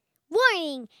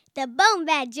Warning! The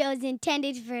BoneBat Show is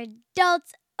intended for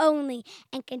adults only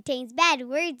and contains bad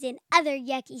words and other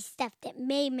yucky stuff that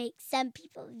may make some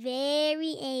people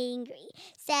very angry.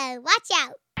 So watch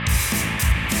out!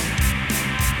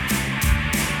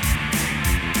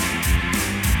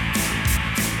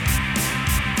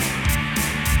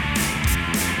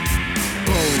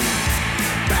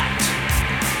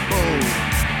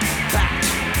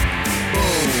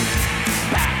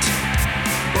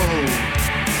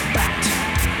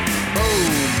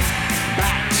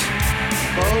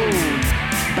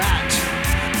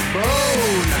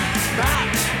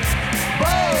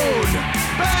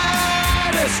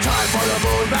 It's time for the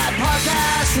BoneBat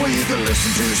Podcast, where you can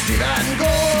listen to Steve and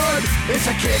Gord. It's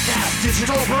a kick-ass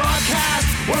digital broadcast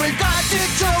where we've got dick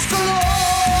jokes galore.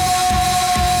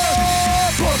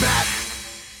 BoneBat.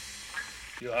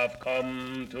 You have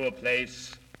come to a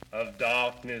place of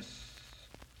darkness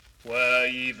where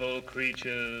evil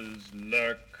creatures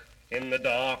lurk in the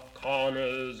dark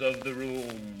corners of the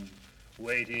room,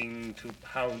 waiting to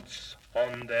pounce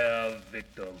on their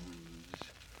victims.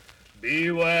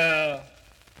 Beware,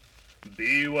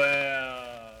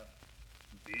 beware,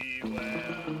 beware.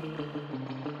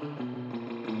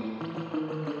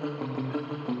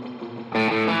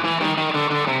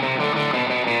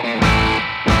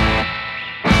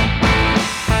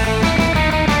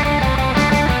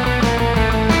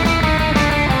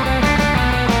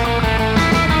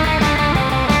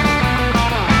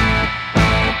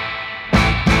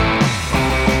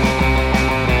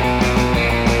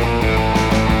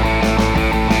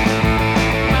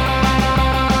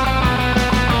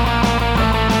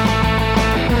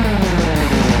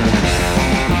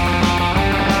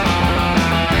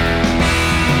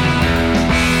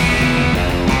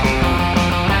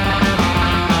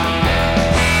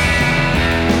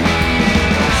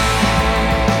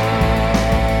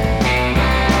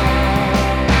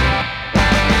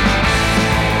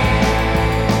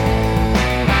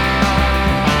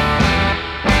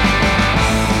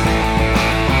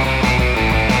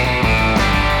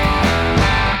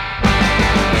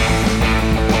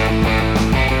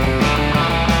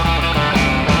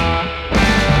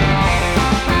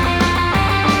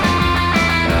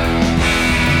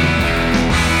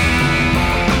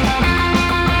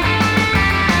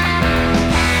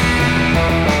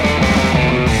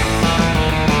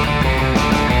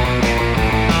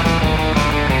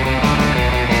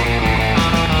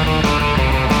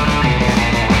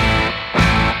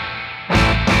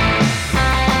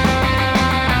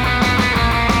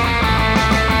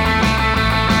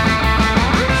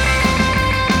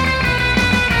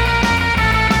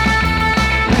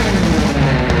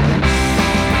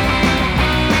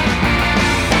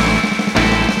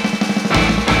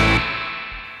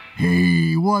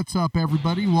 What's up,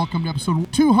 everybody? Welcome to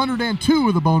episode 202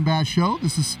 of the BoneBat Show.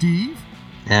 This is Steve.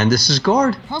 And this is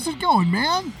Gord. How's it going,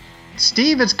 man?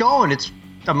 Steve, it's going.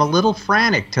 I'm a little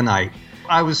frantic tonight.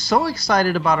 I was so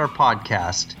excited about our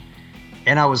podcast,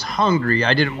 and I was hungry.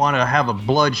 I didn't want to have a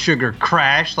blood sugar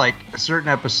crash like a certain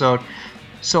episode.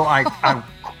 So I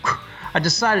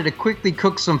decided to quickly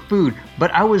cook some food.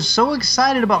 But I was so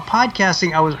excited about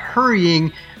podcasting, I was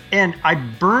hurrying, and I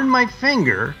burned my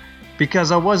finger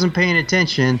because I wasn't paying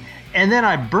attention, and then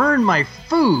I burned my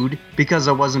food because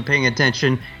I wasn't paying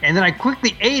attention, and then I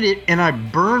quickly ate it and I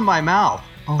burned my mouth.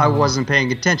 I wasn't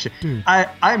paying attention. Dude.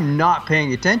 I'm not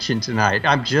paying attention tonight.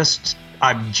 I'm just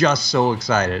so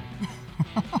excited.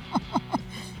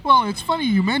 Well, it's funny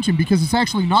you mentioned because it's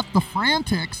actually not the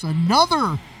Frantics,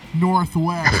 another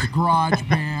Northwest garage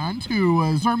band who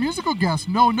is our musical guest.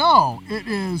 No, it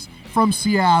is from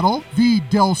Seattle. The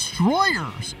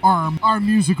DELSTROYERS are our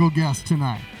musical guest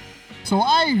tonight. So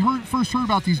I first heard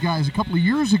about these guys a couple of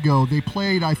years ago.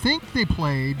 I think they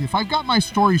played, if I've got my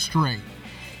story straight,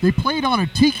 they played on a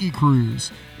tiki cruise,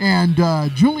 and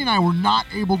Julie and I were not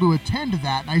able to attend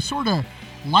that. And I sort of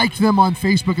liked them on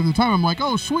Facebook at the time. I'm like,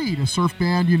 oh, sweet, a surf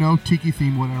band, tiki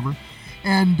theme, whatever.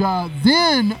 And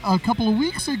then a couple of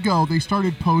weeks ago, they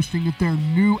started posting that their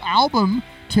new album,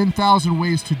 10,000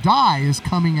 Ways to Die, is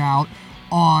coming out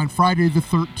on Friday the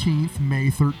 13th, May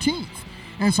 13th.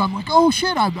 And so I'm like, oh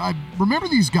shit, I remember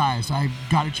these guys. I've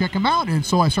got to check them out. And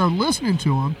so I started listening to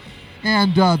them.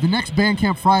 And the next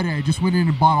Bandcamp Friday, I just went in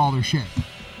and bought all their shit.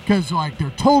 Because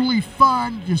they're totally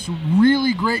fun, just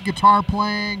really great guitar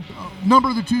playing. A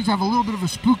number of the tunes have a little bit of a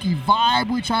spooky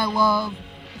vibe, which I love.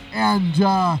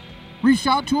 And reached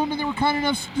out to them, and they were kind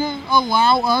enough to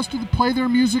allow us to play their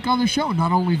music on the show.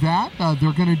 Not only that,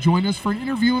 they're going to join us for an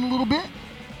interview in a little bit.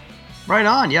 Right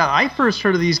on. Yeah, I first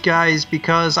heard of these guys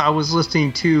because I was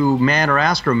listening to Man or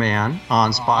Astro Man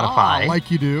on Spotify.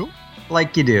 Like you do.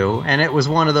 like you do, and it was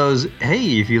one of those,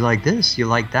 hey, if you like this, you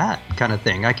like that kind of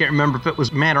thing. I can't remember if it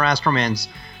was Man or Astroman's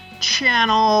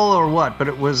channel or what, but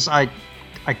it was, I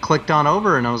clicked on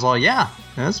over and I was like, yeah,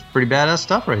 that's pretty badass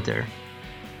stuff right there.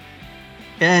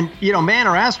 And, Man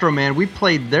or Astroman, we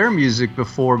played their music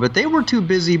before, but they were too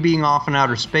busy being off in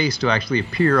outer space to actually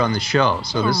appear on the show.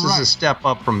 So this is a step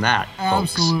up from that,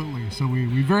 folks. Absolutely. So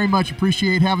we very much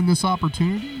appreciate having this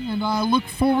opportunity, and I look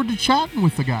forward to chatting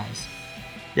with the guys.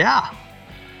 Yeah.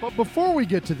 But before we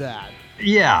get to that...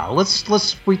 Yeah, let's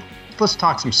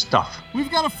talk some stuff. We've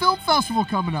got a film festival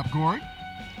coming up, Gord.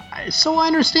 So I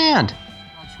understand.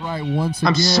 That's right, once again.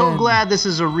 I'm so glad this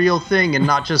is a real thing and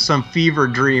not just some fever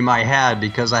dream I had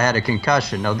because I had a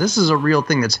concussion. No, this is a real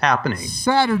thing that's happening.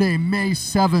 Saturday, May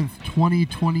 7th,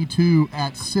 2022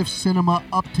 at SIF Cinema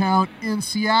Uptown in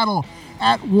Seattle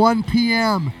at 1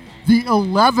 p.m. The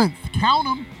 11th, count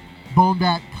 'em,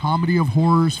 BoneBat Comedy of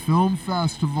Horrors Film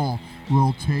Festival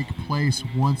will take place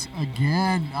once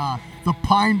again. The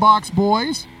Pine Box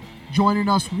Boys joining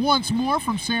us once more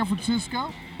from San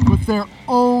Francisco with their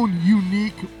own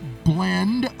unique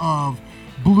blend of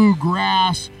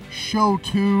bluegrass, show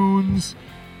tunes,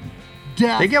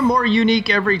 death. They get more unique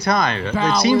every time.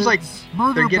 Ballads, it seems like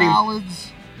murder they're getting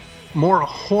ballads. More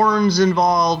horns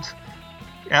involved.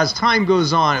 As time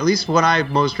goes on, at least when I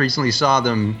most recently saw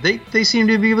them, they seem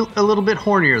to be a little bit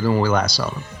hornier than when we last saw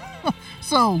them.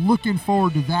 So looking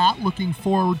forward to that. Looking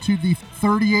forward to the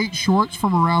 38 shorts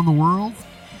from around the world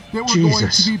that we're going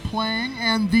to be playing,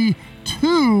 and the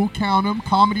 2, count 'em,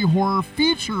 comedy horror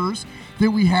features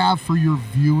that we have for your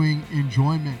viewing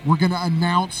enjoyment. We're going to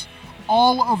announce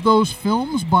all of those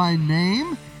films by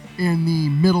name in the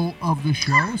middle of the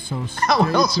show, so stay How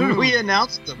else tuned. would we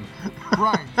announce them?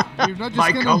 Right. You're not just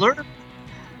By color?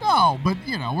 No, but,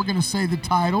 we're going to say the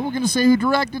title. We're going to say who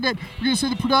directed it. We're going to say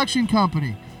the production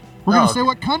company. We're going to say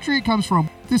what country it comes from.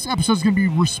 This episode is going to be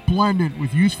resplendent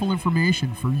with useful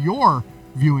information for your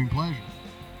viewing pleasure.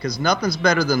 Because nothing's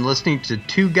better than listening to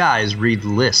two guys read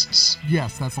lists.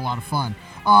 Yes, that's a lot of fun.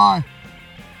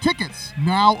 Tickets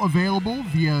now available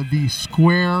via the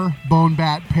Square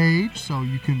BoneBat page, so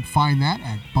you can find that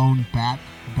at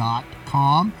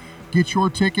bonebat.com. Get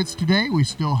your tickets today. We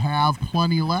still have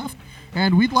plenty left,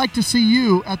 and we'd like to see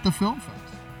you at the Film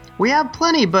Fest. We have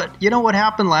plenty, but you know what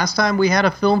happened last time we had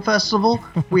a film festival?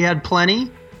 We had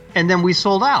plenty, and then we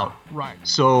sold out. Right.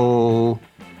 So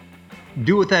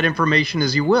do with that information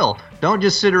as you will. Don't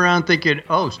just sit around thinking,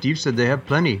 oh, Steve said they have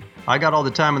plenty. I got all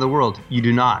the time in the world. You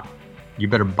do not. You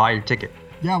better buy your ticket.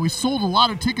 Yeah, we sold a lot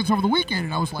of tickets over the weekend,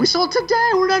 and I was like... We sold today.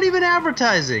 We're not even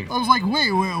advertising. I was like,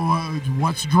 wait,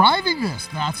 what's driving this?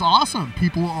 That's awesome.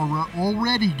 People are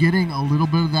already getting a little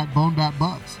bit of that BoneBat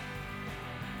buzz.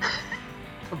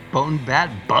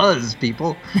 BoneBat buzz,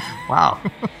 people. Wow.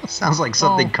 Sounds like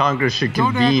something Congress should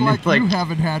convene. Don't act like you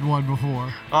haven't had one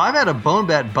before. Oh, I've had a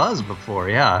BoneBat buzz before,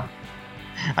 yeah.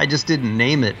 I just didn't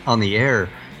name it on the air.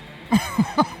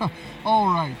 All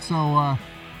right, so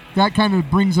that kind of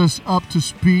brings us up to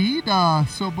speed.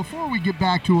 So before we get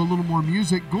back to a little more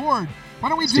music, Gord, why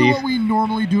don't we do what we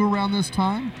normally do around this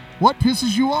time? What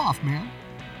pisses you off, man?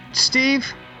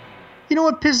 Steve, you know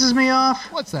what pisses me off?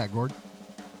 What's that, Gord?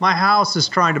 My house is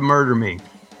trying to murder me.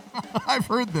 I've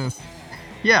heard this.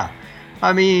 Yeah.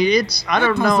 I mean, I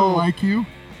don't know. It doesn't like you.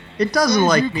 It doesn't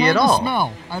like me at all.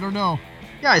 Smell. I don't know.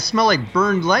 Yeah, I smell like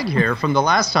burned leg hair from the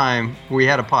last time we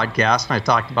had a podcast and I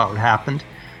talked about what happened.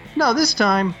 No, this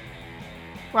time,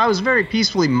 I was very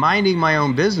peacefully minding my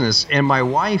own business and my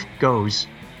wife goes,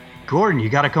 Gordon, you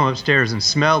got to come upstairs and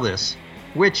smell this,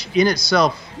 which in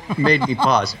itself made me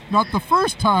pause. Not the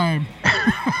first time.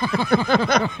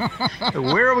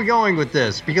 Where are we going with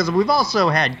this? Because we've also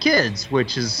had kids,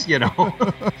 which is,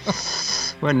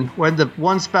 when the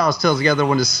one spouse tells the other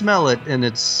one to smell it, and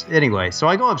it's anyway. So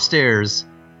I go upstairs,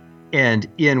 and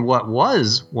in what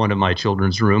was one of my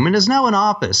children's room and is now an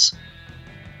office,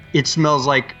 it smells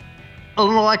like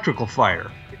an electrical fire.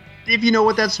 If you know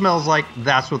what that smells like,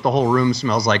 that's what the whole room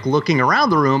smells like. Looking around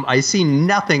the room, I see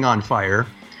nothing on fire,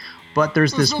 but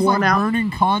there's this one like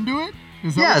burning conduit.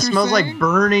 Is that yeah, what it smells saying? like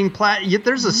burning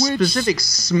there's a specific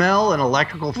smell an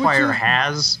electrical fire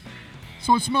has.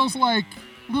 So it smells like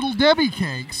Little Debbie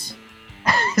cakes.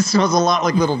 It smells a lot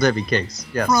like Little Debbie cakes,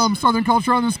 yes. From Southern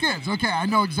Culture on the Skids. Okay, I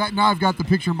know exactly. Now I've got the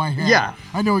picture in my head. Yeah.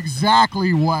 I know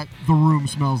exactly what the room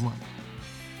smells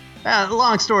like.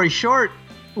 Long story short,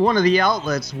 one of the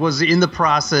outlets was in the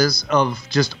process of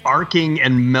just arcing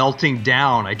and melting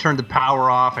down. I turned the power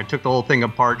off. I took the whole thing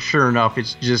apart. Sure enough,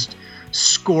 it's just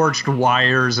scorched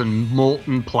wires and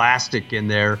molten plastic in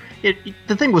there.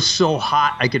 The thing was so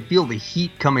hot, I could feel the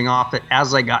heat coming off it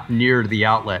as I got near to the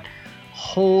outlet.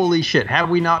 Holy shit. Had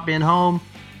we not been home,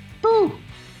 boo,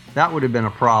 that would have been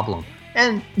a problem.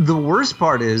 And the worst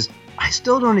part is, I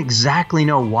still don't exactly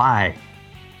know why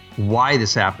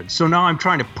this happened. So now I'm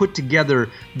trying to put together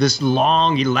this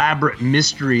long, elaborate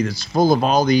mystery that's full of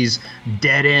all these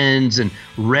dead ends and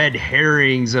red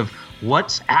herrings of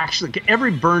what's actually, every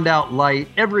burned out light,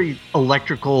 every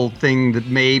electrical thing that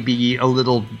may be a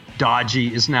little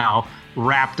dodgy is now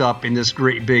wrapped up in this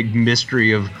great big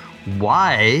mystery of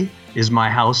why is my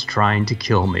house trying to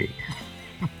kill me?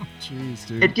 Jeez,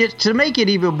 dude. To make it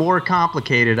even more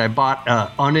complicated, I bought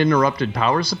an uninterrupted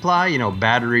power supply,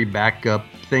 battery backup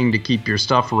thing to keep your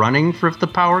stuff running for if the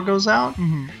power goes out.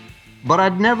 Mm-hmm. But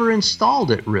I'd never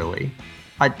installed it really.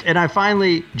 I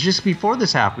finally, just before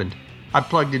this happened, I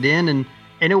plugged it in and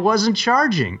it wasn't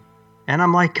charging. And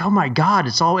I'm like, oh my God,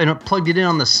 and it plugged it in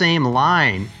on the same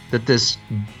line that this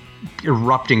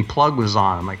erupting plug was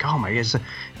on. I'm like, oh my God,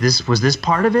 was this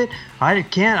part of it?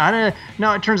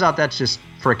 No, it turns out that's just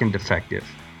freaking defective.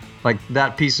 Like,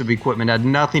 that piece of equipment had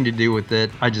nothing to do with it.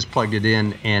 I just plugged it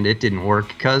in and it didn't work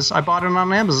because I bought it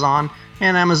on Amazon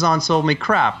and Amazon sold me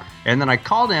crap. And then I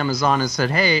called Amazon and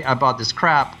said, hey, I bought this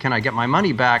crap. Can I get my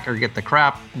money back or get the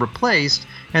crap replaced?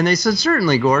 And they said,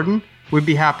 certainly, Gordon. We'd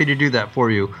be happy to do that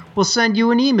for you. We'll send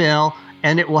you an email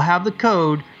and it will have the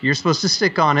code you're supposed to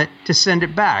stick on it to send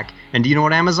it back. And do you know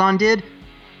what Amazon did?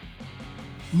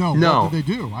 No. What did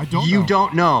they do? I don't know. You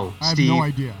don't know, I have Steve. no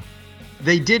idea.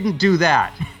 They didn't do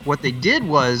that. What they did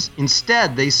was,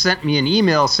 instead, they sent me an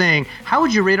email saying, how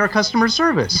would you rate our customer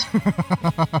service?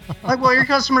 Like, well, your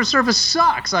customer service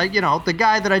sucks. The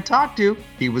guy that I talked to,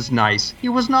 he was nice. He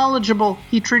was knowledgeable.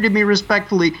 He treated me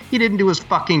respectfully. He didn't do his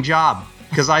fucking job.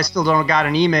 Because I still don't got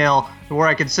an email where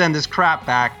I could send this crap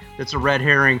back that's a red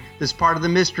herring, that's part of the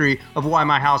mystery of why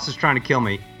my house is trying to kill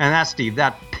me. And that, Steve,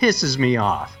 that pisses me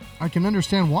off. I can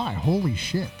understand why. Holy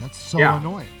shit, that's so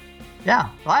annoying.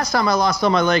 Yeah, last time I lost all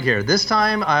my leg hair. This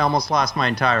time I almost lost my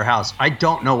entire house. I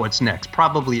don't know what's next.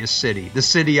 Probably a city. The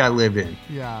city I live in.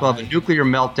 Yeah. We'll have a nuclear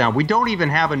meltdown. We don't even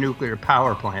have a nuclear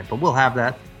power plant, but we'll have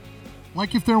that.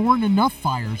 Like if there weren't enough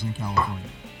fires in California.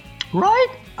 Right?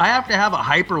 I have to have a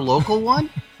hyper-local one?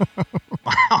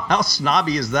 How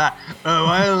snobby is that? Oh,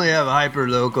 I only have a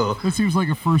hyper-local. That seems like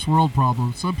a first world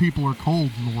problem. Some people are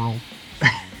cold in the world.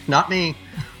 Not me.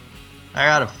 I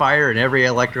got a fire in every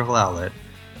electrical outlet.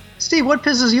 Steve, what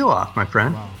pisses you off, my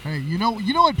friend? Wow. Hey, you know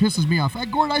what pisses me off?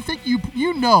 Gord, I think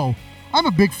you know I'm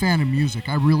a big fan of music.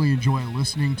 I really enjoy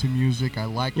listening to music. I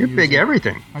like You're music. big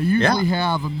everything. I usually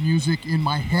have music in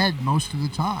my head most of the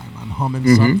time. I'm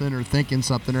humming something or thinking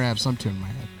something or have something in my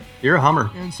head. You're a hummer.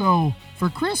 And so for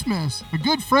Christmas, a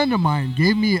good friend of mine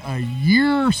gave me a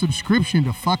year subscription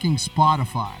to fucking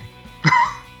Spotify.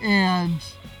 And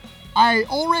I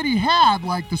already had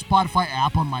like the Spotify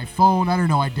app on my phone. I don't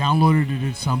know, I downloaded it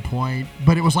at some point,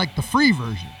 but it was like the free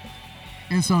version.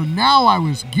 And so now I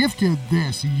was gifted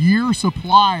this year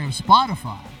supply of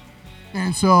Spotify.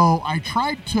 And so I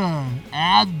tried to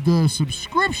add the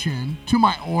subscription to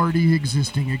my already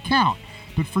existing account.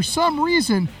 But for some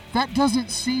reason, that doesn't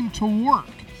seem to work.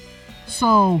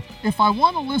 So if I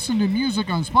want to listen to music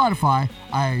on Spotify,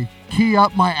 I key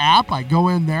up my app, I go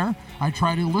in there, I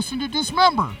try to listen to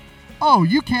Dismember. Oh,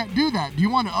 you can't do that. Do you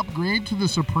want to upgrade to the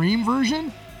Supreme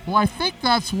version? Well, I think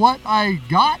that's what I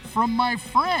got from my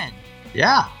friend.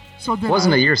 Yeah. So then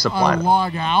wasn't a year supply. I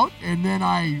log out, and then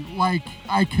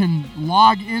I can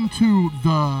log into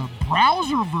the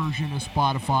browser version of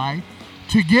Spotify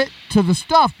to get to the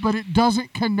stuff, but it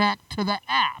doesn't connect to the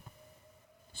app.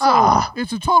 So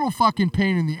it's a total fucking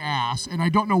pain in the ass, and I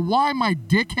don't know why my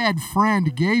dickhead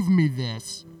friend gave me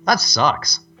this. That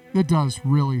sucks. It does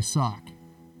really suck.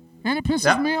 And it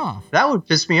pisses me off. That would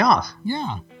piss me off.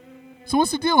 Yeah. So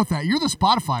what's the deal with that? You're the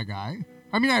Spotify guy.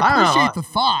 I mean, I appreciate the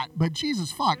thought, but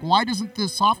Jesus fuck, why doesn't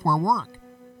this software work?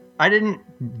 I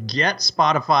didn't get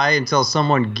Spotify until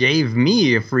someone gave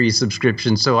me a free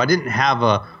subscription, so I didn't have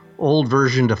a old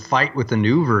version to fight with the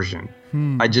new version.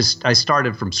 I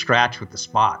started from scratch with the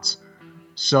spots.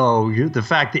 So the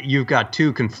fact that you've got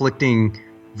two conflicting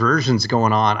versions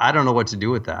going on, I don't know what to do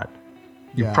with that.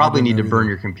 You probably need to burn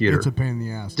your computer. It's a pain in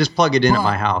the ass. Just plug it in at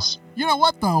my house. You know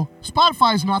what, though?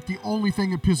 Spotify is not the only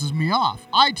thing that pisses me off.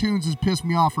 iTunes has pissed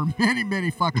me off for many, many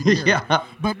fucking years. Yeah.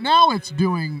 But now it's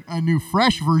doing a new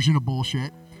fresh version of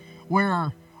bullshit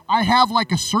where I have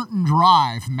like a certain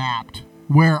drive mapped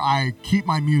where I keep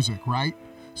my music, right?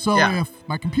 So if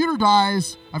my computer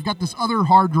dies, I've got this other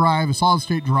hard drive, a solid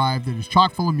state drive that is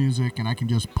chock full of music, and I can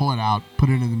just pull it out, put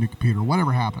it in the new computer,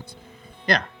 whatever happens.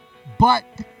 Yeah. But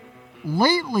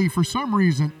lately, for some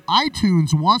reason,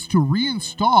 iTunes wants to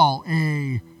reinstall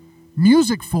a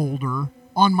music folder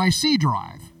on my C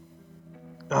drive.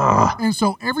 Ugh. And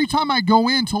so every time I go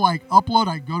in to like upload,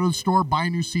 I go to the store, buy a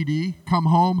new CD, come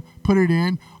home, put it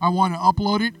in. I want to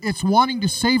upload it. It's wanting to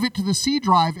save it to the C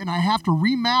drive, and I have to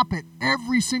remap it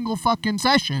every single fucking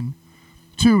session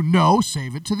to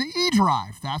save it to the E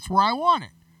drive. That's where I want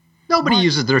it. Nobody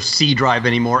uses their C drive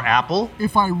anymore, Apple.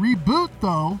 If I reboot,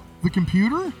 though, the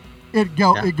computer, it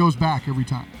goes back every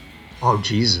time. Oh,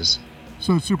 Jesus.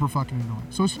 So it's super fucking annoying.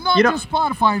 So it's not just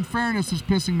Spotify. In fairness, is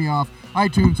pissing me off.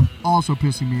 iTunes also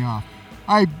pissing me off.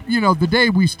 The day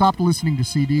we stopped listening to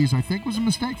CDs, I think was a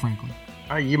mistake, frankly.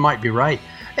 You might be right.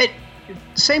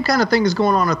 Same kind of thing is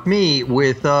going on with me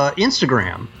with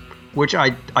Instagram, which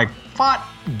I fought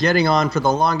getting on for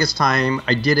the longest time.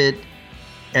 I did it,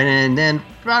 and then,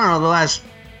 I don't know, the last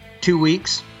 2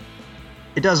 weeks,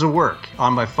 it doesn't work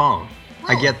on my phone.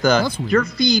 Really? I get That's weird. your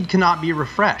feed cannot be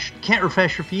refreshed. Can't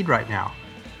refresh your feed right now.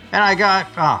 And I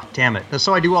got, damn it.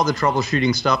 So I do all the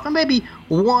troubleshooting stuff, and maybe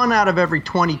 1 out of every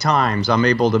 20 times I'm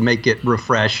able to make it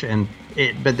refresh,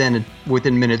 but then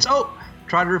within minutes,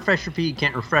 try to refresh your feed,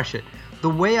 can't refresh it. The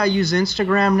way I use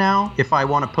Instagram now, if I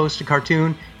want to post a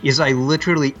cartoon, is I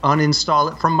literally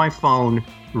uninstall it from my phone,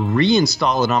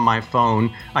 reinstall it on my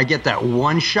phone. I get that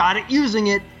one shot at using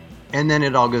it, and then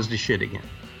it all goes to shit again.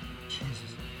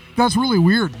 That's really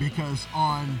weird because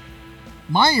on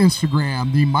my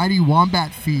Instagram, the Mighty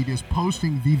Wombat feed is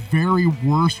posting the very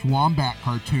worst Wombat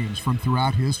cartoons from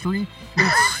throughout history.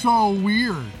 It's so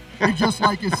weird. It's just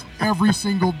like it's every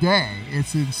single day.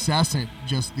 It's incessant,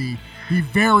 just the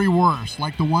very worst,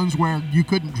 like the ones where you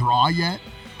couldn't draw yet.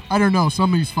 I don't know.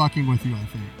 Somebody's fucking with you, I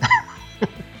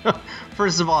think.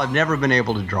 First of all, I've never been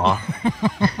able to draw.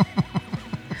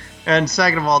 And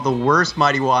second of all, the worst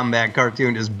Mighty Wombat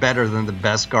cartoon is better than the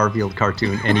best Garfield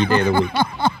cartoon any day of the week.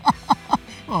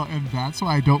 Well, and that's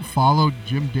why I don't follow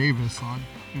Jim Davis on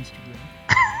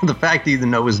Instagram. The fact that you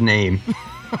even know his name,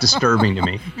 disturbing to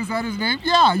me. Is that his name?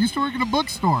 Yeah, I used to work in a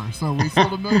bookstore, so we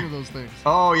sold a million of those things.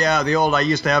 Oh, yeah, the old I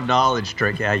used to have knowledge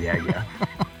trick. Yeah.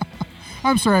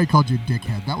 I'm sorry I called you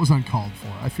dickhead. That was uncalled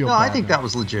for. I feel bad. No, I think now. that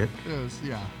was legit. It is,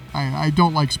 yeah. I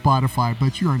don't like Spotify,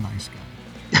 but you're a nice guy.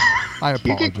 I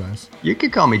apologize. You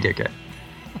could call me dickhead.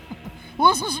 Well,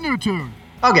 let's listen to a tune.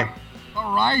 Okay.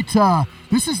 All right.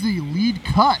 This is the lead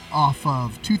cut off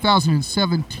of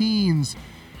 2017's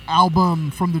album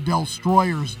from the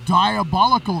DELSTROYERS,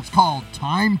 Diabolical. It's called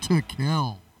Time to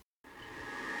Kill.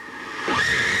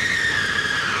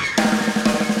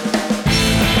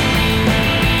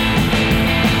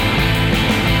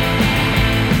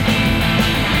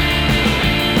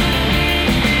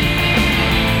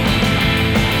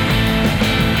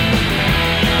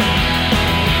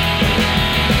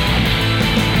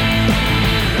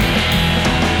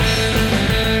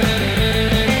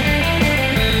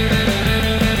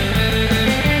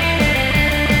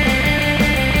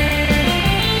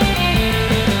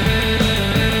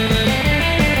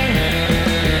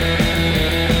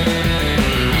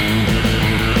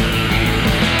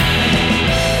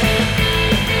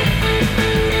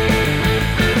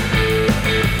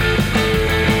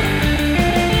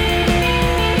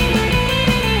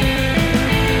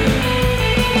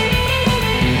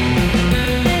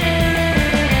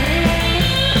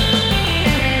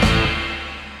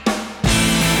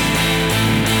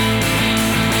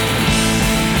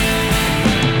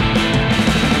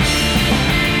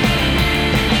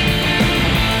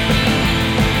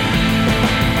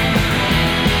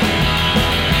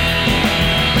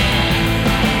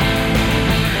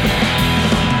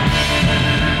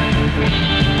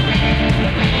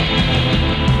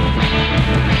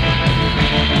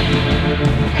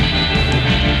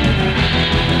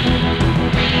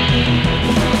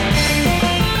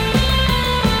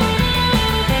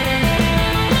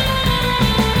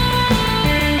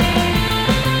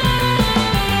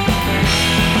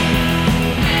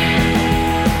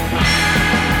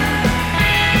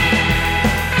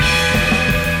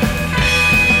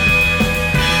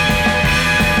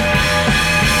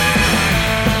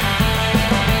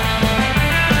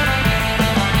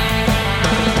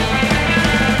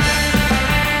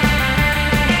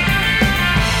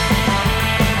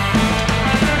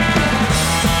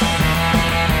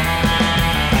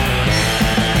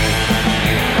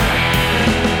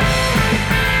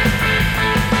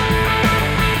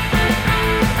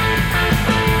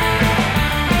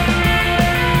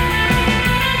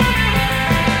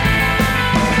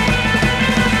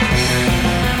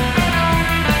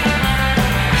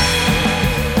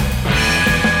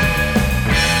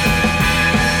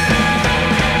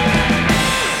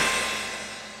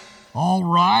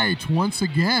 Once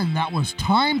again, that was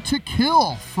Time to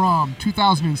Kill from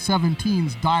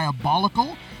 2017's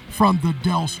Diabolical from the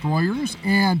DELSTROYERS.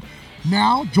 And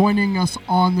now joining us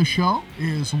on the show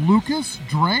is Lucas,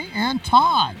 Dre, and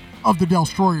Todd of the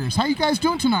DELSTROYERS. How you guys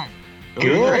doing tonight?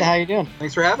 Good. How you doing?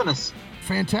 Thanks for having us.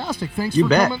 Fantastic. Thanks You for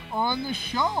bet. coming on the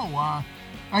show.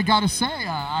 I gotta say,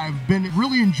 I've been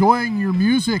really enjoying your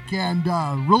music and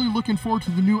really looking forward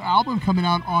to the new album coming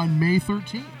out on May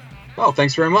 13th. Oh,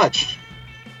 thanks very much.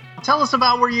 Tell us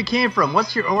about where you came from.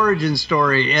 What's your origin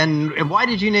story? And why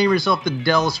did you name yourself the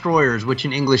DELSTROYERS, which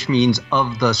in English means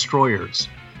of the Stroyers?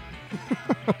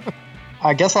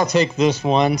 I guess I'll take this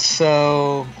one.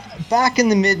 So, back in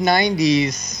the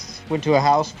mid-'90s, went to a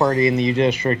house party in the U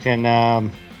District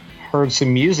and heard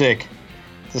some music,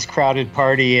 this crowded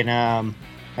party, and I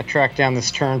tracked down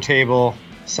this turntable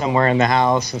somewhere in the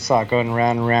house and saw it going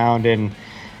around and around, and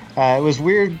it was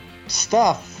weird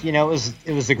stuff. You know, it was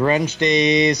the grunge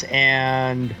days,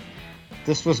 and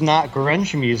this was not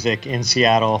grunge music in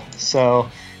Seattle. So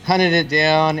hunted it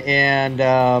down, and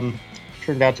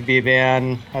turned out to be a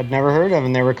band I'd never heard of,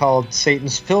 and they were called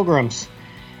Satan's Pilgrims.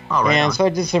 All right. And so I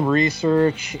did some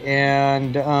research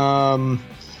and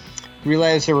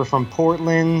realized they were from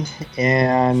Portland,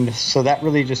 and so that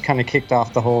really just kind of kicked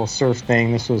off the whole surf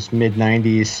thing. This was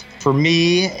mid-'90s for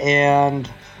me, and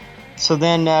so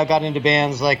then got into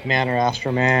bands like Man or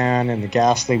Astroman and the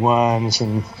Ghastly Ones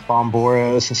and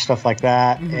Bomboras and stuff like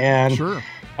that. And Sure.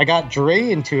 I got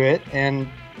Dre into it, and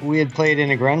we had played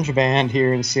in a grunge band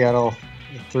here in Seattle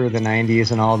through the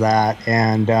 90s and all that,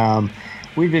 and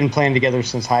we'd been playing together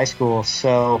since high school.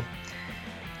 So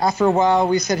after a while,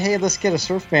 we said, hey, let's get a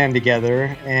surf band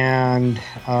together. And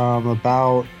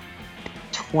about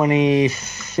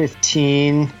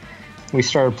 2015, we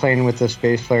started playing with this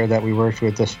bass player that we worked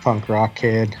with, this punk rock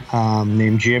kid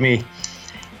named Jimmy.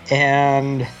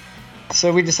 And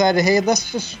so we decided, hey,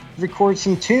 let's just record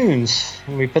some tunes.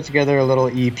 And we put together a little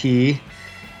EP,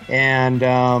 and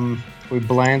we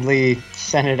blindly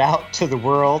sent it out to the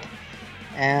world.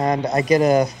 And I get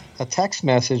a text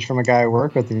message from a guy I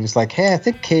work with, and he's like, hey, I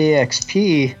think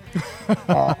KXP,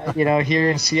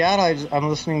 here in Seattle, I'm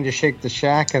listening to Shake the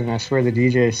Shack, and I swear the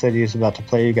DJ said he was about to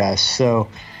play you guys. So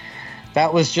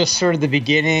that was just sort of the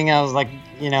beginning. I was like,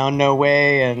 no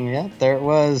way. And yeah, there it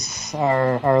was,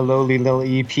 our lowly little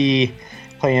EP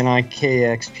playing on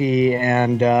KXP.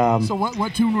 And So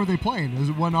what tune were they playing? Is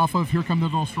it one off of Here Come the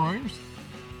DELSTROYERS?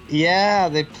 yeah,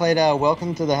 they played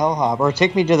Welcome to the Hell Hop, or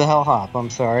Take Me to the Hell Hop, I'm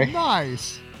sorry.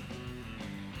 Nice.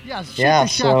 Yeah, Shake Yeah, the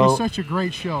Shack was such a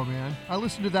great show, man. I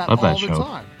listen to that Love all that the show.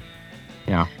 time.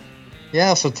 Yeah.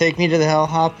 Yeah, so Take Me to the Hell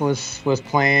Hop was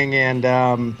playing, and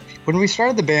when we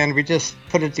started the band, we just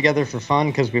put it together for fun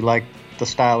because we liked the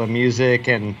style of music,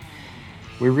 and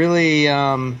we really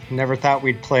never thought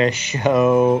we'd play a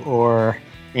show or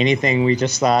anything. We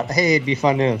just thought, hey, it'd be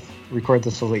fun to record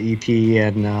this little EP,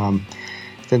 and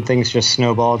then things just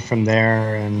snowballed from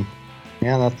there, and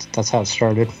yeah, that's how it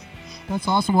started. That's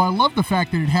awesome. Well, I love the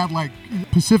fact that it had like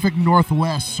Pacific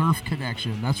Northwest surf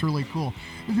connection. That's really cool.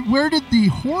 Where did the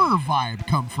horror vibe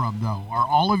come from, though? Are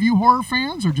all of you horror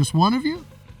fans, or just one of you?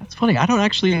 That's funny. I don't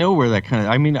actually know where that kind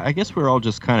of... I mean, I guess we're all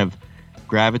just kind of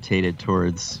gravitated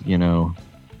towards, sort of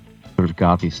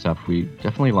gothy stuff. We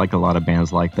definitely like a lot of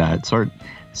bands like that.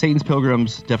 Satan's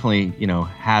Pilgrims definitely,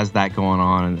 has that going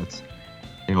on, and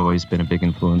they've always been a big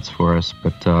influence for us.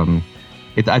 But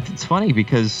it's funny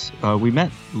because we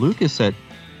met Lucas at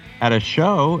a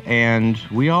show, and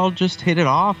we all just hit it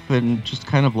off and just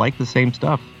kind of like the same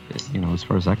stuff, as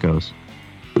far as that goes.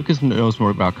 Lucas knows more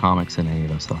about comics than any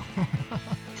of us, though.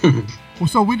 Well,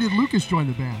 so when did Lucas join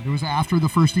the band? It was after the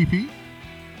first EP?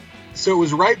 So it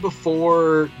was right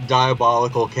before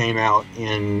Diabolical came out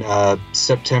in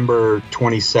September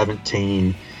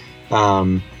 2017.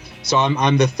 So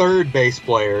I'm the third bass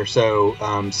player. So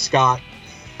Scott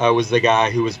was the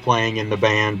guy who was playing in the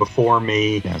band before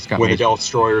me when the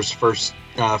DELSTROYERS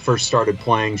first started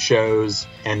playing shows.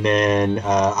 And then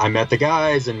I met the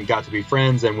guys and got to be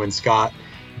friends. And when Scott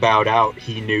bowed out,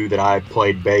 he knew that I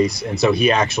played bass, and so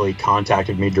he actually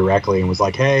contacted me directly and was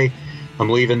like, hey, I'm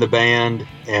leaving the band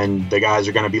and the guys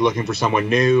are going to be looking for someone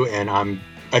new, and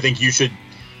I think you should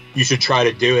try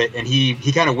to do it. And he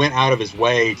kind of went out of his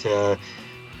way to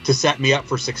set me up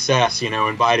for success,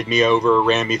 invited me over,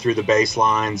 ran me through the bass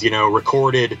lines,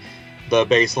 recorded the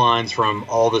bass lines from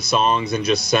all the songs and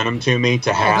just sent them to me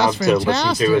to have to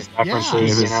listen to as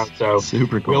references, so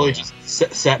super cool. Really just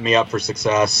set me up for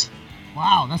success.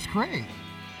 Wow, that's great.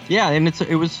 Yeah, and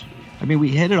we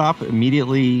hit it off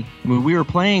immediately. I mean, we were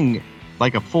playing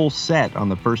like a full set on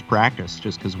the first practice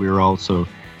just because we were all so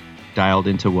dialed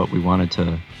into what we wanted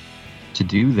to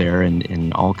do there,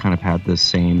 and all kind of had this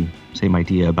same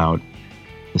idea about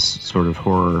this sort of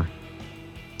horror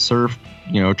surf,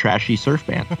 trashy surf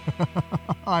band.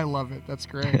 I love it. That's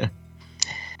great.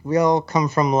 We all come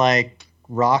from like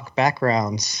rock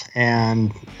backgrounds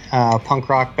and punk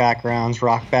rock backgrounds,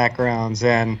 rock backgrounds.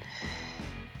 And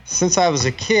since I was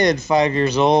a kid, 5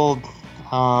 years old,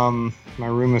 my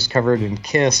room was covered in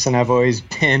Kiss, and I've always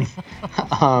been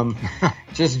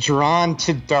just drawn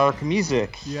to dark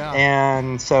music. Yeah.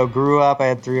 And so grew up, I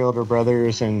had 3 older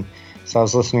brothers, and so I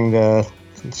was listening to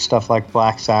stuff like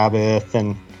Black Sabbath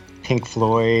and Pink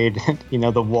Floyd,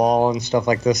 The Wall and stuff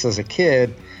like this as a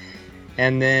kid.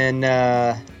 And then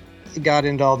got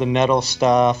into all the metal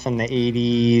stuff in the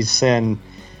 80s. And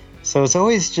so it's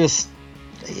always just,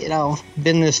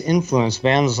 been this influence.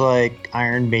 Bands like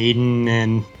Iron Maiden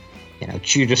and,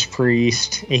 Judas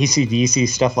Priest, AC/DC,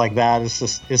 stuff like that is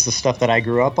the stuff that I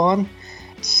grew up on.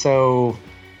 So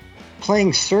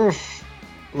playing surf,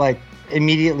 like,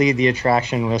 immediately the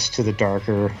attraction was to the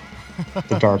darker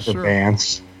Sure.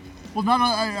 bands. Well,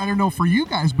 I don't know for you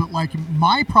guys, but like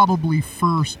my probably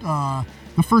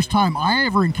the first time I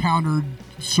ever encountered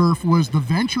surf was the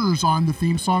Ventures on the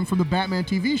theme song from the Batman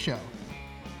TV show.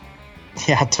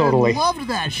 Yeah, totally. I loved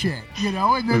that shit,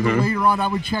 and then later on I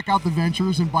would check out the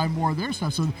Ventures and buy more of their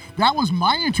stuff. So that was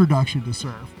my introduction to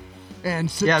surf. And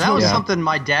that was something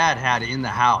my dad had in the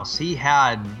house. He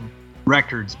had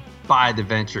records by the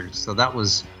Ventures. So that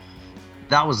was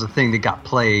a thing that got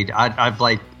played.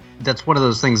 That's one of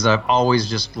those things that I've always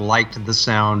just liked the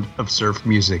sound of surf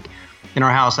music. In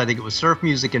our house, I think it was surf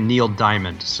music and Neil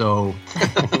Diamond. So,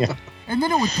 yeah. And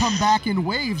then it would come back in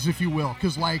waves, if you will,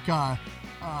 because like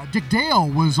Dick Dale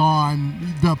was on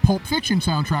the Pulp Fiction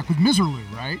soundtrack with Miserlou,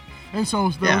 right? And so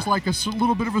there was like a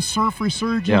little bit of a surf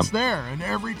resurgence there. And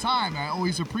every time I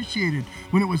always appreciated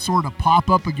when it would sort of pop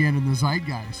up again in the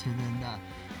zeitgeist. And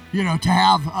then, to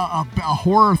have a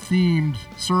horror-themed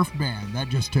surf band, that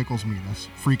just tickles me. That's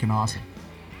freaking awesome.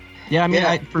 Yeah, I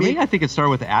mean, for me, I think it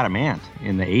started with Adam Ant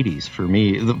in the 80s. For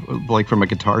me, like from a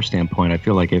guitar standpoint, I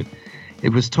feel like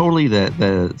it was totally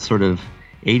the sort of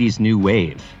 80s new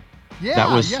wave that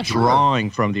was drawing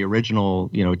from the original,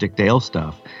 Dick Dale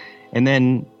stuff. And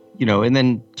then,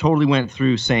 totally went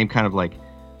through same kind of like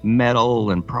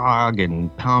metal and prog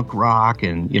and punk rock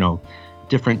and,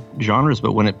 different genres.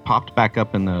 But when it popped back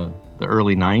up in the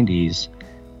early 90s,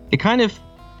 it kind of,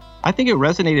 I think it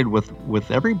resonated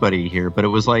with everybody here, but it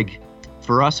was like,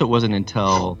 for us, it wasn't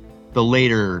until the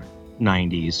later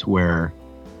 90s where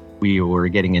we were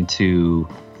getting into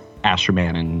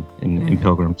Astroman and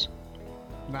Pilgrims.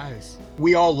 Nice.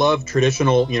 We all love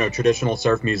traditional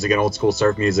surf music and old school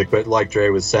surf music, but like Dre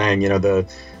was saying,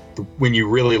 when you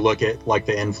really look at like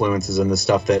the influences and the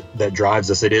stuff that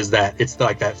drives us, it's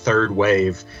like that third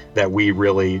wave that we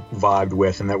really vibed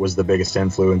with, and that was the biggest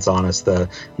influence on us. The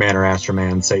Manor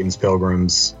Astroman, Satan's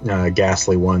Pilgrims,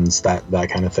 Ghastly Ones, that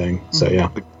kind of thing. So yeah.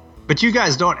 But you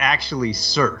guys don't actually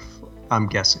surf, I'm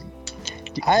guessing.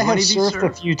 I have surfed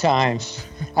a few times.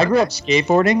 I grew up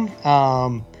skateboarding.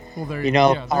 Well, there you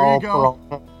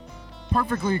go.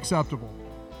 Perfectly acceptable.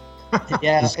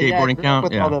 Yeah, skateboarding count.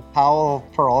 With all the Powell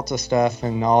Peralta stuff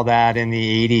and all that in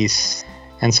the 80s.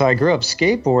 And so I grew up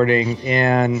skateboarding,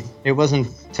 and it wasn't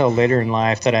until later in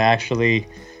life that I actually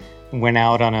went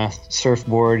out on a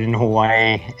surfboard in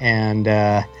Hawaii. And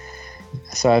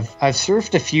so I've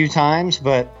surfed a few times,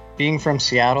 but being from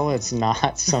Seattle, it's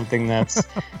not something that's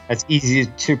easy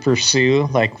to pursue,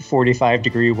 like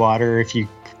 45-degree water if you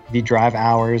drive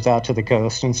hours out to the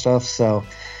coast and stuff. So,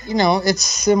 it's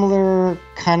similar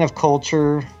kind of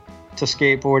culture to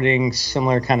skateboarding,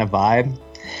 similar kind of vibe.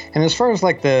 And as far as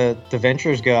like the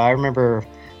Ventures go, I remember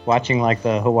watching like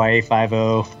the Hawaii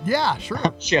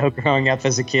 5-0 show growing up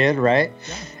as a kid, right?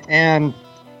 Yeah. And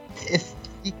if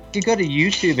you go to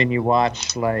YouTube and you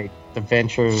watch like the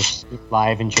Ventures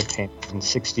live in Japan in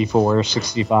 64,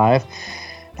 65,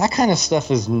 that kind of stuff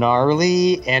is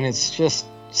gnarly, and it's just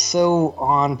so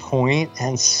on point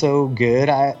and so good.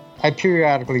 I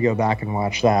periodically go back and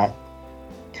watch that.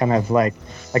 Kind of like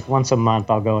once a month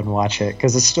I'll go and watch it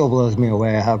because it still blows me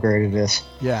away how great it is.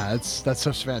 Yeah, that's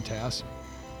such fantastic.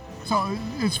 So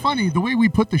it's funny, the way we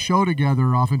put the show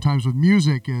together oftentimes with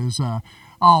music is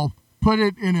I'll put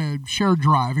it in a shared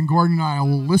drive, and Gordon and I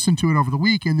will listen to it over the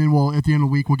week, and then at the end of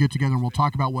the week we'll get together and we'll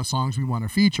talk about what songs we want to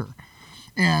feature.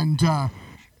 And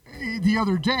the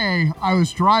other day I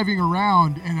was driving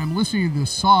around and I'm listening to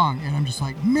this song and I'm just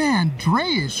like, man, Dre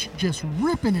is just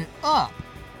ripping it up.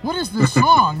 What is this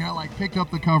song? And I picked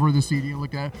up the cover of the CD and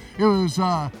looked at it. It was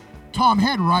Tom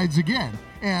Head Rides Again.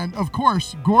 And of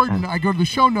course, Gordon, I go to the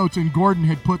show notes and Gordon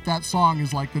had put that song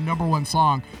as like the number one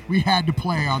song we had to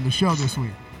play on the show this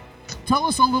week. Tell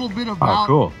us a little bit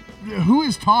about who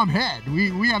is Tom Head?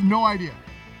 We have no idea.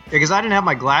 Because I didn't have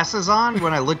my glasses on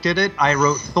when I looked at it. I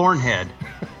wrote Thornhead.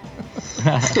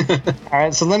 All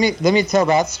right, so let me tell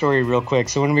that story real quick.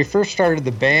 So when we first started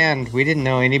the band, we didn't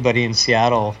know anybody in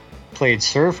Seattle played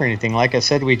surf or anything. Like I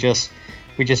said, we just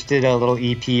did a little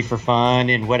EP for fun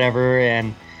and whatever.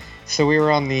 And so we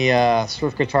were on the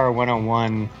Surf Guitar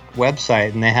 101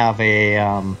 website, and they have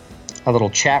a little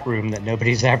chat room that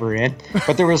nobody's ever in.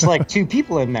 But there was like 2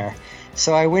 people in there.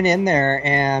 So I went in there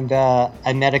and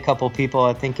I met a couple people.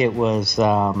 I think it was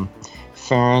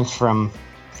Ference from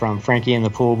Frankie and the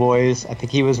Pool Boys. I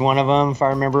think he was one of them, if I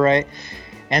remember right.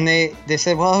 And they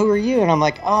said, well, who are you? And I'm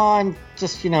like, oh, I'm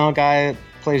just, a guy that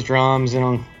plays drums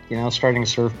and, starting a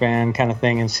surf band kind of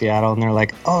thing in Seattle. And they're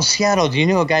like, oh, Seattle, do you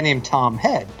know a guy named Tom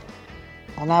Head?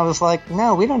 And I was like,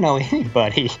 no, we don't know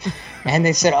anybody. And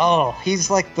they said, oh,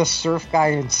 he's like the surf guy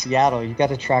in Seattle. You got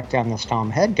to track down this Tom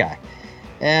Head guy.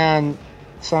 And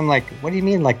so I'm like, what do you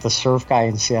mean, like the surf guy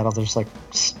in Seattle? There's like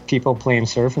people playing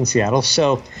surf in Seattle.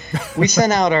 So we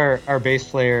sent out our bass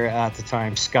player at the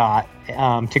time, Scott,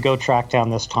 to go track down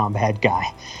this Tom Head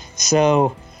guy.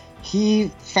 So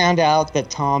he found out that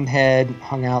Tom Head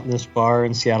hung out in this bar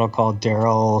in Seattle called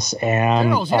Daryl's. And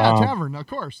Daryl's, yeah, tavern, of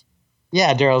course.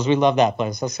 Yeah, Daryl's. We love that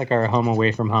place. That's like our home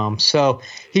away from home. So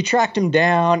he tracked him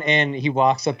down, and he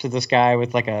walks up to this guy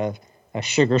with like a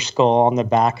sugar skull on the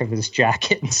back of his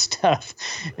jacket and stuff.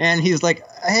 And he's like,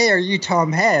 hey, are you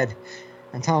Tom Head?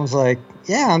 And Tom's like,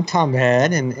 yeah, I'm Tom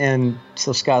Head. And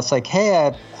so Scott's like,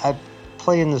 hey, I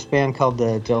play in this band called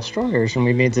the DELSTROYERS, and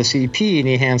we made this EP. And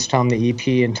he hands Tom the EP,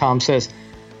 and Tom says,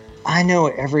 I know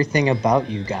everything about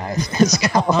you guys. And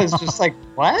Scott was just like,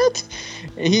 what?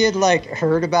 He had like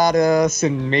heard about us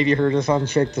and maybe heard us on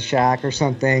Shake the Shack or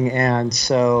something. And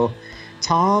so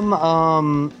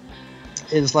Tom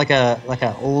is like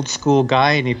a old school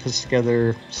guy, and he puts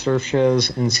together surf shows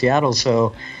in Seattle.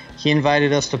 So he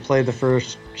invited us to play the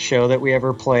first show that we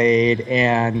ever played,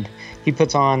 and he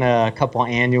puts on a couple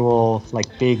annual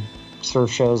like big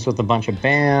surf shows with a bunch of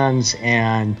bands.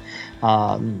 And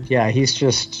he's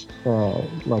just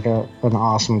like an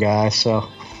awesome guy. So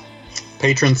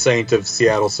patron saint of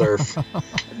Seattle surf.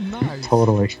 Nice.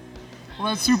 Totally. Well,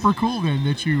 that's super cool then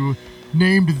that you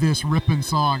named this ripping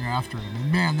song after him.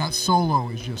 And man, that solo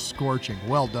is just scorching.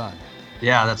 Well done.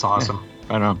 Yeah, that's awesome.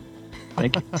 Yeah, right on.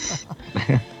 Thank you.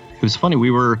 It was funny.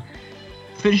 We were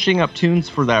finishing up tunes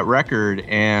for that record,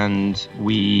 and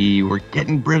we were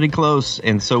getting pretty close.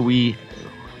 And so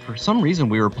for some reason,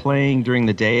 we were playing during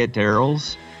the day at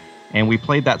Daryl's, and we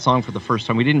played that song for the first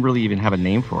time. We didn't really even have a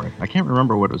name for it. I can't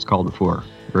remember what it was called before,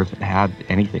 or if it had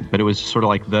anything, but it was sort of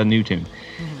like the new tune.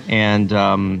 Mm-hmm.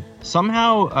 And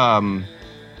somehow,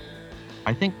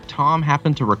 I think Tom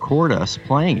happened to record us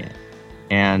playing it,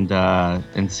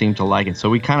 and seemed to like it.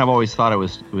 So we kind of always thought it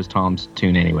was Tom's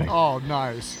tune anyway. Oh,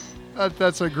 nice.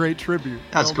 That's a great tribute.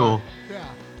 That's cool. Done.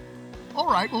 Yeah. All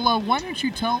right. Well, why don't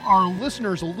you tell our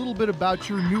listeners a little bit about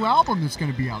your new album that's going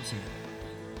to be out soon?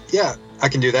 Yeah, I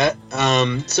can do that.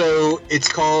 So it's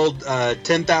called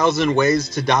 10,000 Ways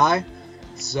to Die.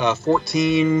 It's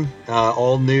 14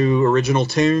 all new original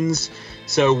tunes.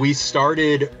 So we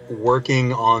started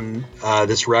working on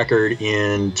this record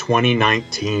in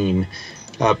 2019.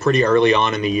 Pretty early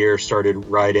on in the year, started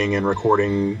writing and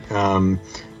recording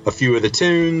a few of the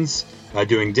tunes,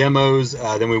 doing demos.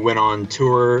 Then we went on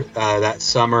tour that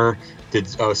summer,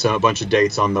 did a bunch of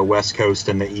dates on the West Coast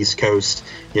and the East Coast,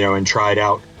 and tried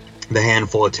out the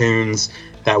handful of tunes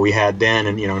that we had then,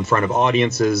 and in front of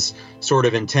audiences, sort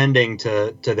of intending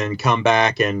to then come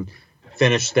back and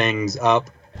finish things up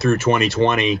through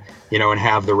 2020, and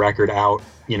have the record out,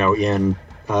 in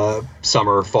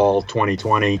summer, fall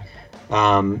 2020.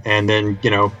 And then,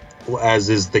 as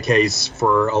is the case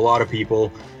for a lot of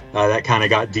people, that kind of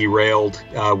got derailed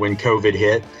when COVID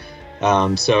hit.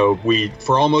 So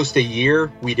for almost a year,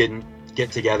 we didn't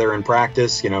get together and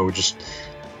practice, just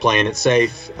playing it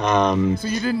safe. So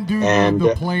you didn't do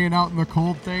the playing out in the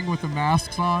cold thing with the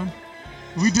masks on?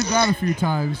 We did that a few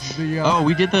times.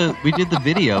 We did the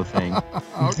video thing.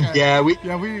 Okay. Yeah, we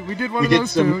did one of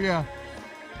those too. Yeah.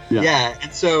 Yeah,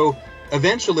 and so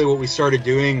eventually what we started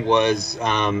doing was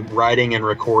writing and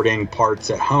recording parts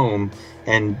at home,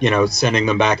 and sending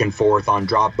them back and forth on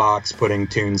Dropbox, putting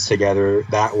tunes together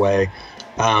that way.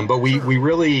 But we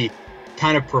really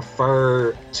kind of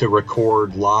prefer to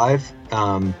record live.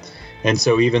 And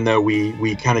so even though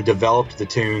we kind of developed the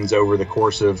tunes over the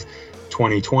course of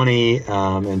 2020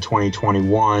 and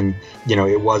 2021,